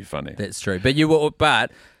to not be funny. That's true.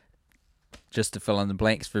 But just to fill in the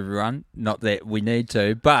blanks for everyone, not that we need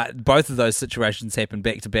to, but both of those situations happened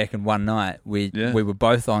back to back in one night. We were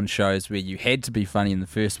both on shows where you had to be funny in the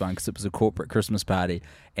first one because it was a corporate Christmas party,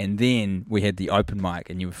 and then we had the open mic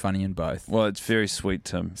and you were funny in both. Well, it's very sweet,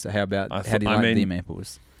 Tim. So how do you like them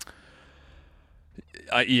apples?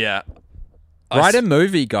 Yeah. Write a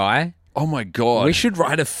movie, Guy. Oh my God. We should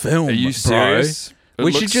write a film. Are you serious?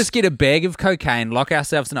 We should just get a bag of cocaine, lock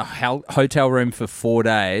ourselves in a hotel room for 4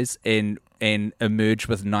 days, and emerge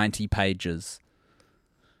with 90 pages.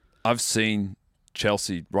 I've seen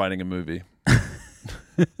Chelsea writing a movie.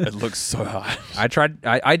 It looks so hard. I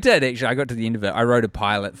did actually. I got to the end of it. I wrote a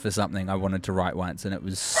pilot for something I wanted to write once, and it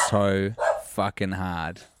was so fucking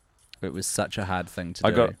hard. It was such a hard thing to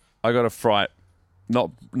do. I got a fright.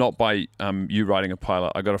 Not by you writing a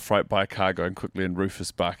pilot. I got a fright by a car going quickly and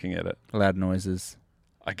Rufus barking at it. Loud noises.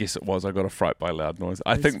 I guess it was. I got a fright by loud noise.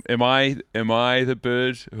 I think, am I the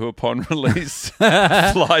bird who upon release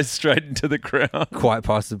flies straight into the ground? Quite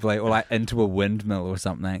possibly. Or like into a windmill or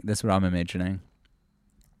something. That's what I'm imagining.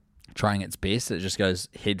 Trying its best. It just goes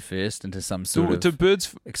head first into some sort of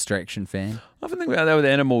birds extraction fan. I often think about that with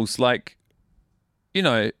animals. Like,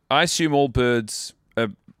 I assume all birds are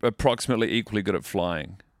approximately equally good at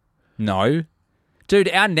flying. No. Dude,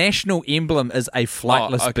 our national emblem is a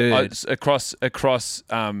flightless bird. It's across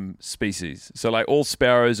species. So like all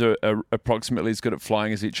sparrows are approximately as good at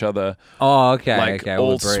flying as each other. Oh, okay. Like okay.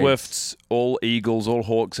 all the breeds. swifts, all eagles, all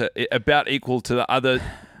hawks are about equal to the other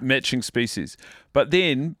matching species. But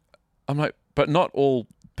then I'm like, but not all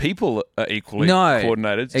people are equally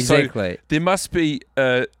coordinated. Exactly. So there must be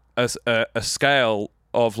a scale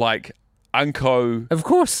of like of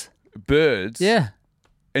course, birds. Yeah.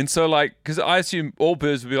 And so, like, because I assume all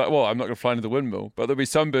birds would be like, well, I'm not going to fly into the windmill. But there'll be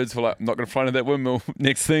some birds who are like, I'm not going to fly into that windmill.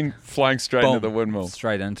 Next thing, flying straight into the windmill.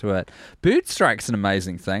 Straight into it. Bird strike's an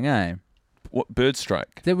amazing thing, eh? What, bird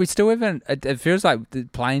strike? That we still haven't... It feels like the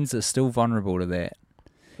planes are still vulnerable to that.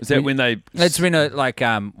 Is that when they... It's when,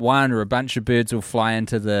 one or a bunch of birds will fly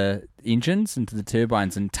into the engines, into the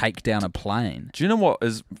turbines, and take down a plane. Do you know what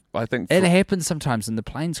is, I think... It happens sometimes, and the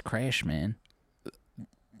planes crash, man.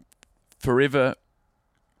 Forever...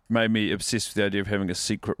 made me obsessed with the idea of having a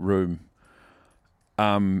secret room.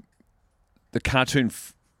 The cartoon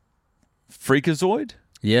Freakazoid?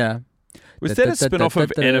 Yeah. Was that a spin-off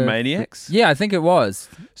of Animaniacs? Yeah, I think it was.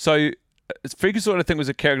 So Freakazoid, I think, was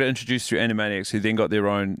a character introduced through Animaniacs who then got their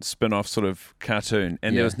own spin-off sort of cartoon.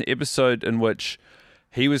 And there was an episode in which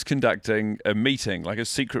he was conducting a meeting, like a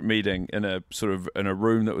secret meeting in a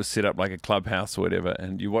room that was set up like a clubhouse or whatever.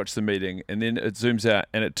 And you watch the meeting and then it zooms out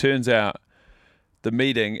and it turns out the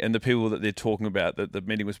meeting and the people that they're talking about that the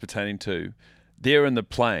meeting was pertaining to, they're in the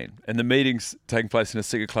plane and the meeting's taking place in a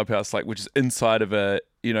secret clubhouse, like which is inside of an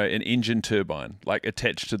engine turbine, like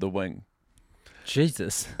attached to the wing.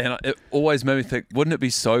 Jesus. And it always made me think, wouldn't it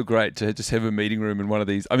be so great to just have a meeting room in one of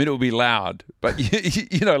these? I mean, it would be loud, but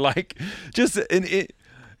like just in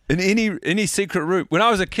any secret room. When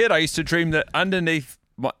I was a kid, I used to dream that underneath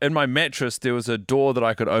in my mattress there was a door that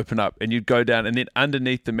I could open up and you'd go down and then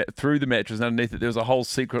underneath through the mattress and underneath it there was a whole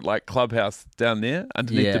secret like clubhouse down there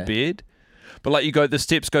underneath the bed. But like the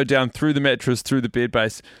steps go down through the mattress, through the bed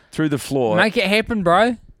base, through the floor. Make it happen,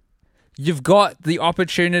 bro. You've got the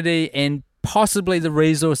opportunity and possibly the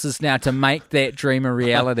resources now to make that dream a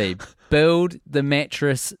reality. Build the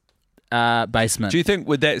mattress basement. Do you think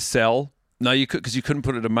would that sell? No, you could, because you couldn't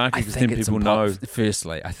put it in market because then people know.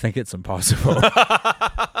 Firstly, I think it's impossible.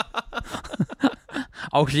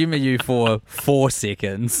 I'll humour you for 4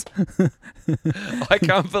 seconds. I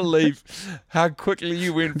can't believe how quickly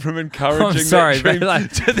you went from encouraging that dream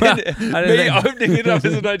to then opening it up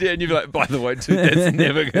as an idea, and you'd be like, by the way, dude, that's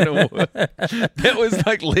never going to work. That was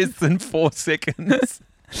like less than 4 seconds.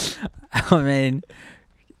 I mean,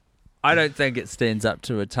 I don't think it stands up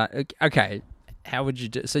to a time. Okay. How would you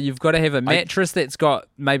do? So you've got to have a mattress that's got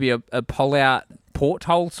maybe a pull-out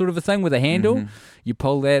porthole sort of a thing with a handle. Mm-hmm. You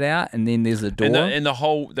pull that out, and then there's a door. And the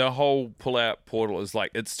whole pull-out portal is like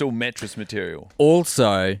it's still mattress material.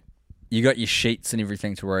 Also, you got your sheets and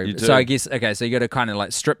everything to worry about. So I guess so you got to kind of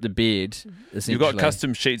like strip the bed. Essentially, you've got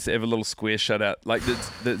custom sheets that have a little square shutout, like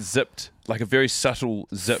that's zipped, like a very subtle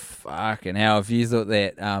zip. Fucking hell! If you thought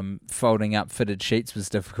that folding up fitted sheets was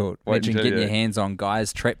difficult, imagine getting your hands on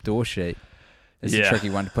Guys' trapdoor sheet. It's a tricky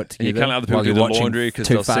one to put together. You can't let other people do the laundry because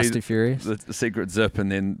they'll Fast see and Furious. The secret zip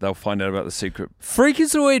and then they'll find out about the secret.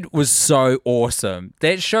 Freakazoid was so awesome.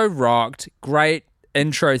 That show rocked. Great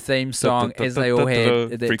intro theme song as they all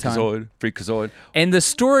had at that time. Freakazoid. And the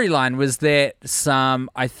storyline was that some,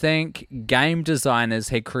 I think, game designers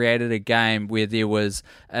had created a game where there was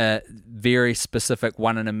a very specific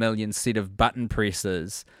 1 in a million set of button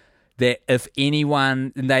presses that if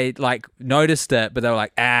anyone, and they like noticed it, but they were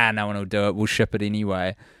like, no one will do it, we'll ship it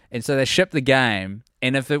anyway. And so they shipped the game,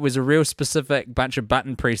 and if it was a real specific bunch of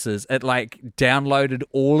button presses, it like downloaded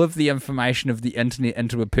all of the information of the internet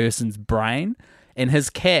into a person's brain, and his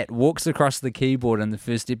cat walks across the keyboard in the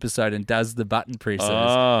first episode and does the button presses,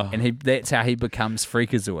 and that's how he becomes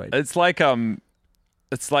Freakazoid. It's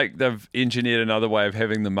like they've engineered another way of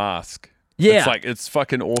having the mask. Yeah. It's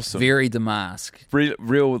fucking awesome. Very The Mask.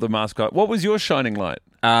 Real The Mask guy. What was your shining light?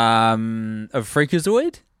 Of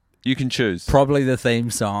Freakazoid? You can choose. Probably the theme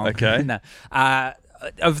song. Okay. No.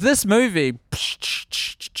 Of this movie,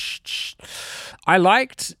 I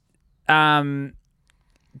liked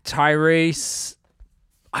Tyrese.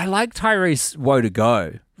 I like Tyrese Woe to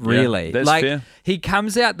Go, really. Yeah, that's fair. He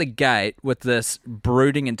comes out the gate with this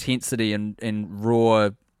brooding intensity and raw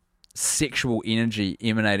sexual energy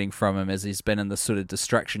emanating from him as he's been in this sort of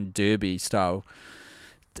Destruction Derby style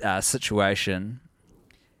situation,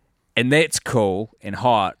 and that's cool and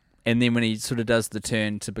hot. And then when he sort of does the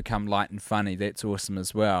turn to become light and funny, that's awesome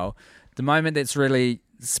as well. The moment that's really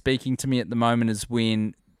speaking to me at the moment is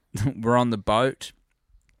when we're on the boat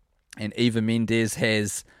and Eva Mendes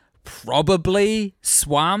has probably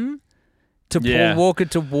swum Yeah. Paul Walker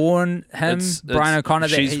to warn him, Brian O'Connor,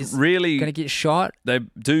 that she's he's really going to get shot. They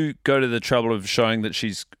do go to the trouble of showing that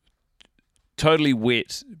she's totally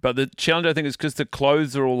wet, but the challenge I think is because the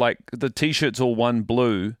clothes are all like the t-shirt's all one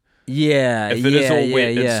blue. Yeah, if it is all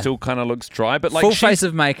wet, yeah. it still kind of looks dry. But like full face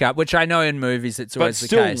of makeup, which I know in movies it's always the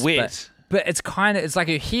still case. Wet. But it's like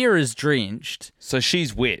her hair is drenched. So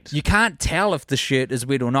she's wet. You can't tell if the shirt is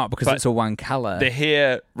wet or not because it's all one color. The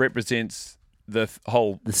hair represents the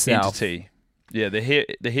whole entity. Yeah, the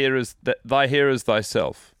hair is thy hair is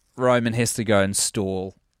thyself. Roman has to go and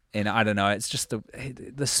stall, and I don't know. It's just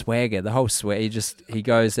the swagger, the whole swag. He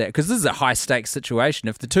goes there because this is a high stakes situation.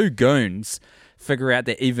 If the two goons figure out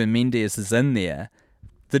that Eva Mendes is in there,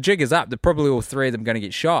 the jig is up. They're probably all three of them going to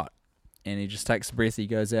get shot. And he just takes a breath. He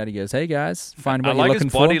goes out. He goes, "Hey guys, find what you're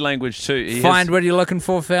looking for." I like his body language too. What you're looking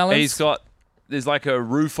for, fellas. There's like a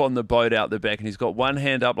roof on the boat out the back, and he's got one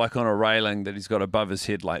hand up like on a railing that he's got above his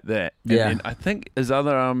head like that. And then I think his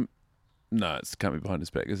other arm, no, it can't be behind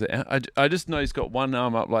his back. Is it? I just know he's got one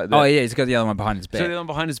arm up like that. Oh yeah, he's got the other one behind his back. So the other one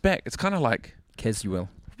behind his back. It's kind of like casual.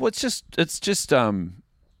 Well, it's just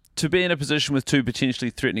to be in a position with two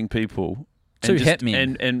potentially threatening people, two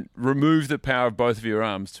hitmen, and remove the power of both of your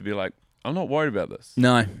arms to be like, I'm not worried about this.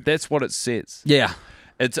 No. That's what it sets. Yeah.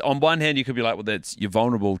 It's on one hand you could be like, well, you're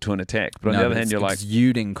vulnerable to an attack, but on the other hand you're like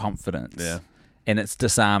exuding confidence. Yeah. And it's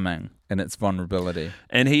disarming in its vulnerability.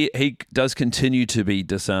 And he does continue to be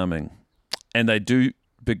disarming. And they do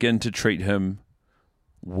begin to treat him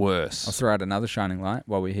worse. I'll throw out another shining light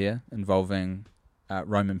while we're here involving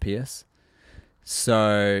Roman Pierce.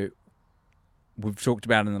 So we've talked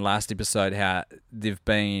about in the last episode how they've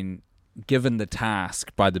been given the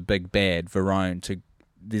task by the big bad Verone to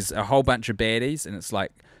there's a whole bunch of baddies and it's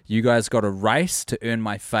like you guys got to race to earn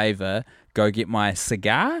my favor, go get my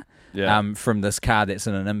cigar from this car that's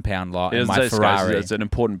in an impound lot in my Ferrari. It's an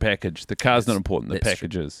important package. The car's not important, the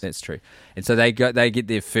package is. That's true. And so they get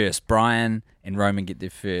there first. Brian and Roman get there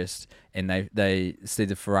first and they see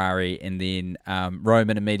the Ferrari and then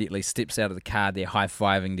Roman immediately steps out of the car. They're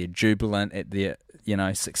high-fiving, they're jubilant at their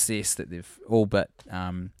success that they've all but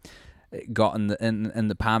got in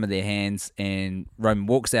the palm of their hands, and Roman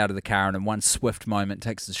walks out of the car and in one swift moment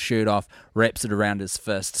takes his shirt off, wraps it around his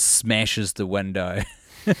fist, smashes the window.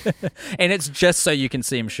 And it's just so you can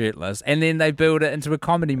see him shirtless. And then they build it into a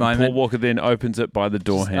comedy moment. Paul Walker then opens it by the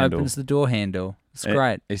door handle. Opens the door handle. It's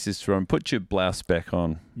great. He says to him, put your blouse back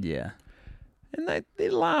on. Yeah. And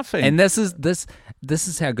they're laughing. And this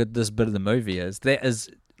is how good this bit of the movie is. There is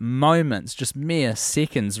moments, just mere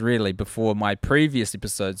seconds really, before my previous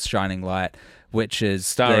episode's Shining Light, which is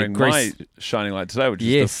starring my Shining Light today, which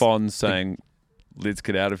is the Fonz saying, let's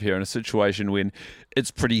get out of here, in a situation when it's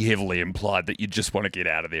pretty heavily implied that you just want to get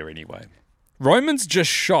out of there anyway. Roman's just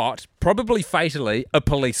shot, probably fatally, a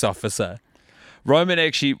police officer. Roman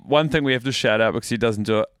actually, one thing we have to shout out because he doesn't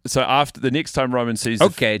do it. So after the next time Roman sees time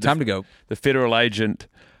to go. The federal agent,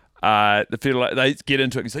 they get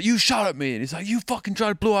into it and he's like, you shot at me, and he's like, you fucking tried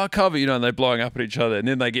to blow our cover, and they're blowing up at each other, and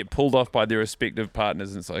then they get pulled off by their respective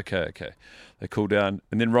partners, and it's like, okay, they cool down,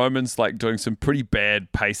 and then Roman's like doing some pretty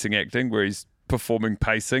bad pacing acting where he's performing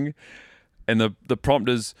pacing, and the prompt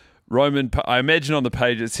is Roman. I imagine on the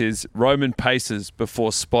page it says Roman paces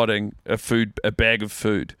before spotting a bag of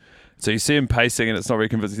food. So you see him pacing, and it's not very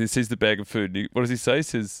convincing. He sees the bag of food. And what does he say? He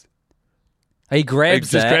says. He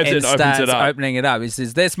grabs it and starts opens it up. opening it up. He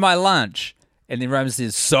says, "That's my lunch." And then Roman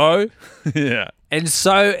says, "So?" Yeah. And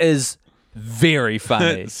 "so" is very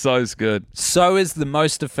funny. So's good. "So" is the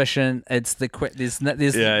most efficient. It's the quick. There's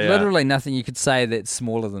literally nothing you could say that's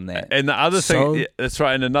smaller than that. And the other thing, that's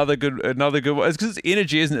right. And another good one. It's because it's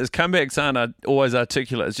energy, isn't it? His comebacks aren't always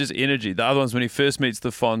articulate. It's just energy. The other ones, when he first meets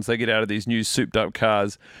the Fonz, they get out of these new souped-up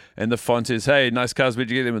cars, and the Fonz says, "Hey, nice cars. Where'd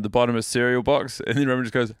you get them?" At the bottom of a cereal box. And then Roman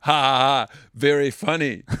just goes, "Ha ha ha! Very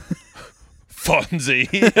funny." Fonzie.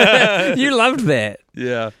 You loved that.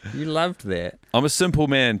 Yeah. You loved that. I'm a simple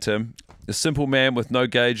man, Tim. A simple man with no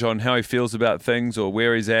gauge on how he feels about things or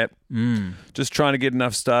where he's at. Just trying to get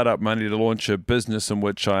enough startup money to launch a business in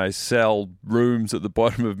which I sell rooms at the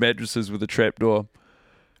bottom of mattresses with a trapdoor.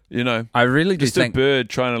 I really do just think a bird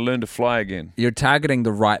trying to learn to fly again. You're targeting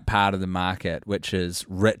the right part of the market, which is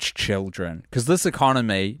rich children. Because this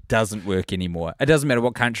economy doesn't work anymore. It doesn't matter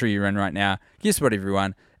what country you're in right now. Guess what,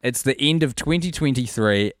 everyone? It's the end of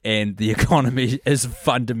 2023 and the economy is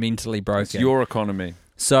fundamentally broken. It's your economy.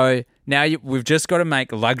 So now we've just got to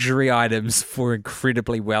make luxury items for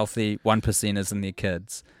incredibly wealthy 1%ers and their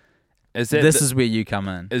kids. This is where you come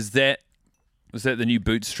in. Is that the new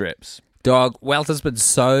bootstraps? Dog, wealth has been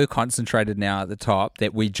so concentrated now at the top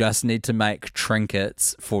that we just need to make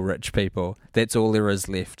trinkets for rich people. That's all there is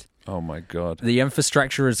left. Oh my God. The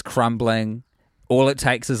infrastructure is crumbling. All it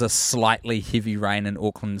takes is a slightly heavy rain in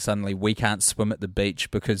Auckland and suddenly we can't swim at the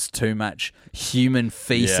beach because too much human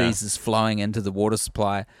feces is flowing into the water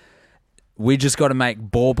supply. We just got to make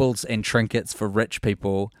baubles and trinkets for rich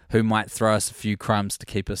people who might throw us a few crumbs to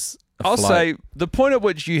keep us afloat. I'll say the point at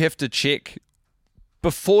which you have to check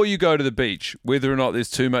before you go to the beach whether or not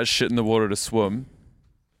there's too much shit in the water to swim.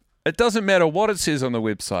 It doesn't matter what it says on the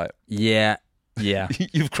website. Yeah.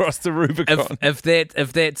 You've crossed the Rubicon. If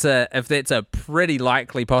that's a pretty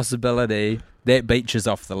likely possibility, that beach is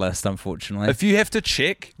off the list, unfortunately. If you have to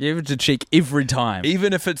check, you have to check every time.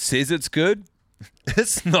 even if it says it's good,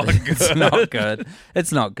 it's not good. It's not good.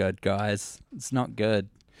 It's not good, guys. It's not good.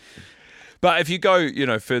 But if you go,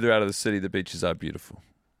 further out of the city, the beaches are beautiful.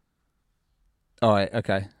 Oh,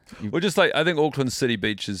 okay. Well, just like I think Auckland city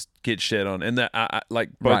beaches get shat on, and that both,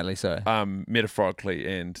 rightly so, metaphorically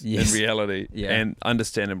and yes. in reality, and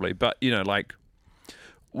understandably. But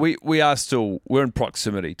we're in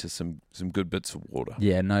proximity to some good bits of water.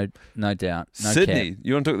 Yeah, no doubt. No Sydney, cap.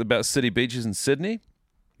 you want to talk about city beaches in Sydney?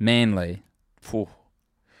 Manly,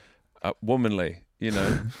 womanly,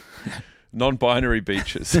 non-binary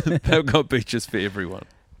beaches. They've got beaches for everyone.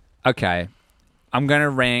 Okay. I'm going to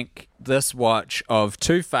rank this watch of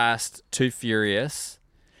Too Fast, Too Furious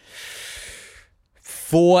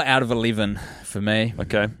 4 out of 11 for me.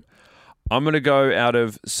 Okay. I'm going to go out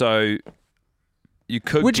of,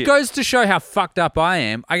 Which goes to show how fucked up I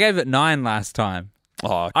am. I gave it 9 last time.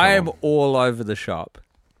 Oh, I am all over the shop.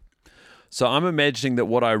 So I'm imagining that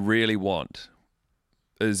what I really want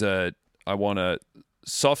is I want a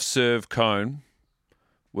soft serve cone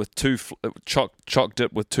with choc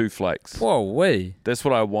dip with 2 flakes. Whoa, That's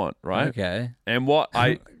what I want, right? Okay. And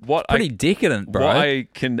pretty decadent, bro. What I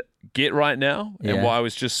can get right now, and what I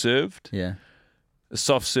was just served, a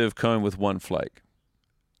soft serve cone with 1 flake.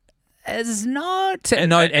 It's not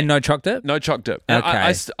no choc dip. No choc dip. And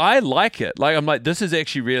Okay. I like it. Like I'm like, this is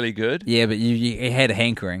actually really good. Yeah, but you had a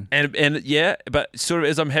hankering. And but sort of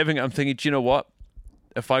as I'm having it, I'm thinking, do you know what?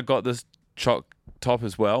 If I got this choc top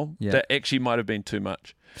as well, that actually might have been too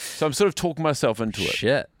much. So I'm sort of talking myself into it.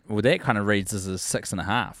 Shit. Well, that kind of reads as a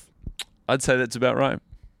 6.5. I'd say that's about right.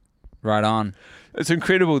 Right on. It's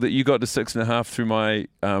incredible that you got to 6.5 through my,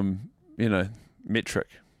 metric.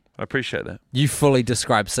 I appreciate that. You fully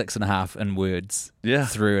described 6.5 in words. Yeah.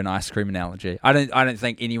 Through an ice cream analogy. I don't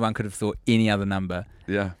think anyone could have thought any other number.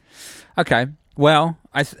 Yeah. Okay. Well,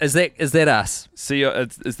 is that us? See you.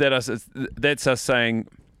 Is that us? That's us saying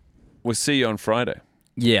we'll see you on Friday.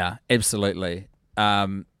 Yeah, absolutely.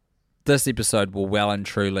 This episode will well and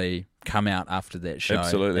truly come out after that show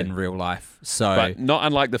in real life. So, but not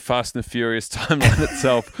unlike the Fast and the Furious timeline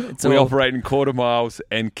itself, we operate in quarter miles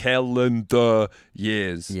and calendar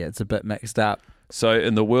years. Yeah, it's a bit mixed up. So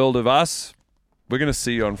in the world of us, we're going to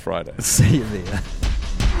see you on Friday. See you there.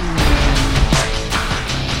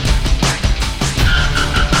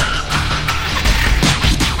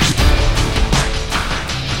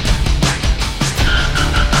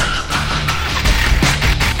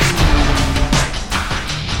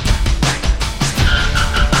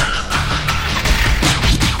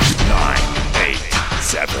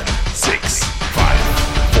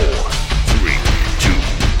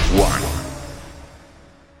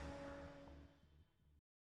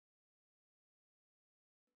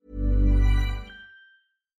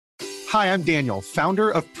 Hi, I'm Daniel, founder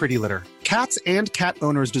of Pretty Litter. Cats and cat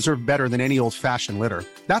owners deserve better than any old-fashioned litter.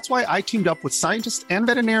 That's why I teamed up with scientists and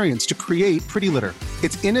veterinarians to create Pretty Litter.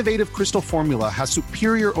 Its innovative crystal formula has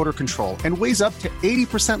superior odor control and weighs up to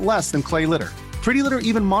 80% less than clay litter. Pretty Litter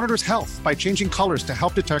even monitors health by changing colors to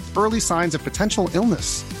help detect early signs of potential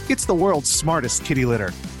illness. It's the world's smartest kitty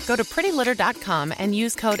litter. Go to prettylitter.com and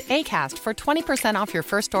use code ACAST for 20% off your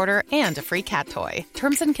first order and a free cat toy.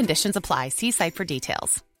 Terms and conditions apply. See site for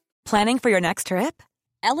details. Planning for your next trip?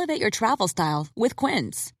 Elevate your travel style with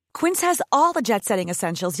Quince. Quince has all the jet-setting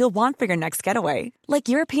essentials you'll want for your next getaway, like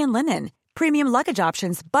European linen, premium luggage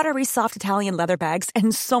options, buttery soft Italian leather bags,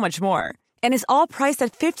 and so much more. And is all priced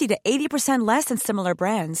at 50 to 80% less than similar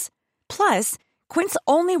brands. Plus, Quince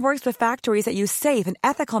only works with factories that use safe and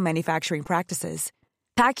ethical manufacturing practices.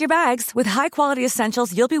 Pack your bags with high-quality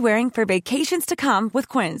essentials you'll be wearing for vacations to come with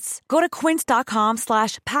Quince. Go to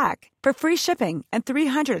quince.com/pack for free shipping and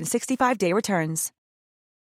 365-day returns.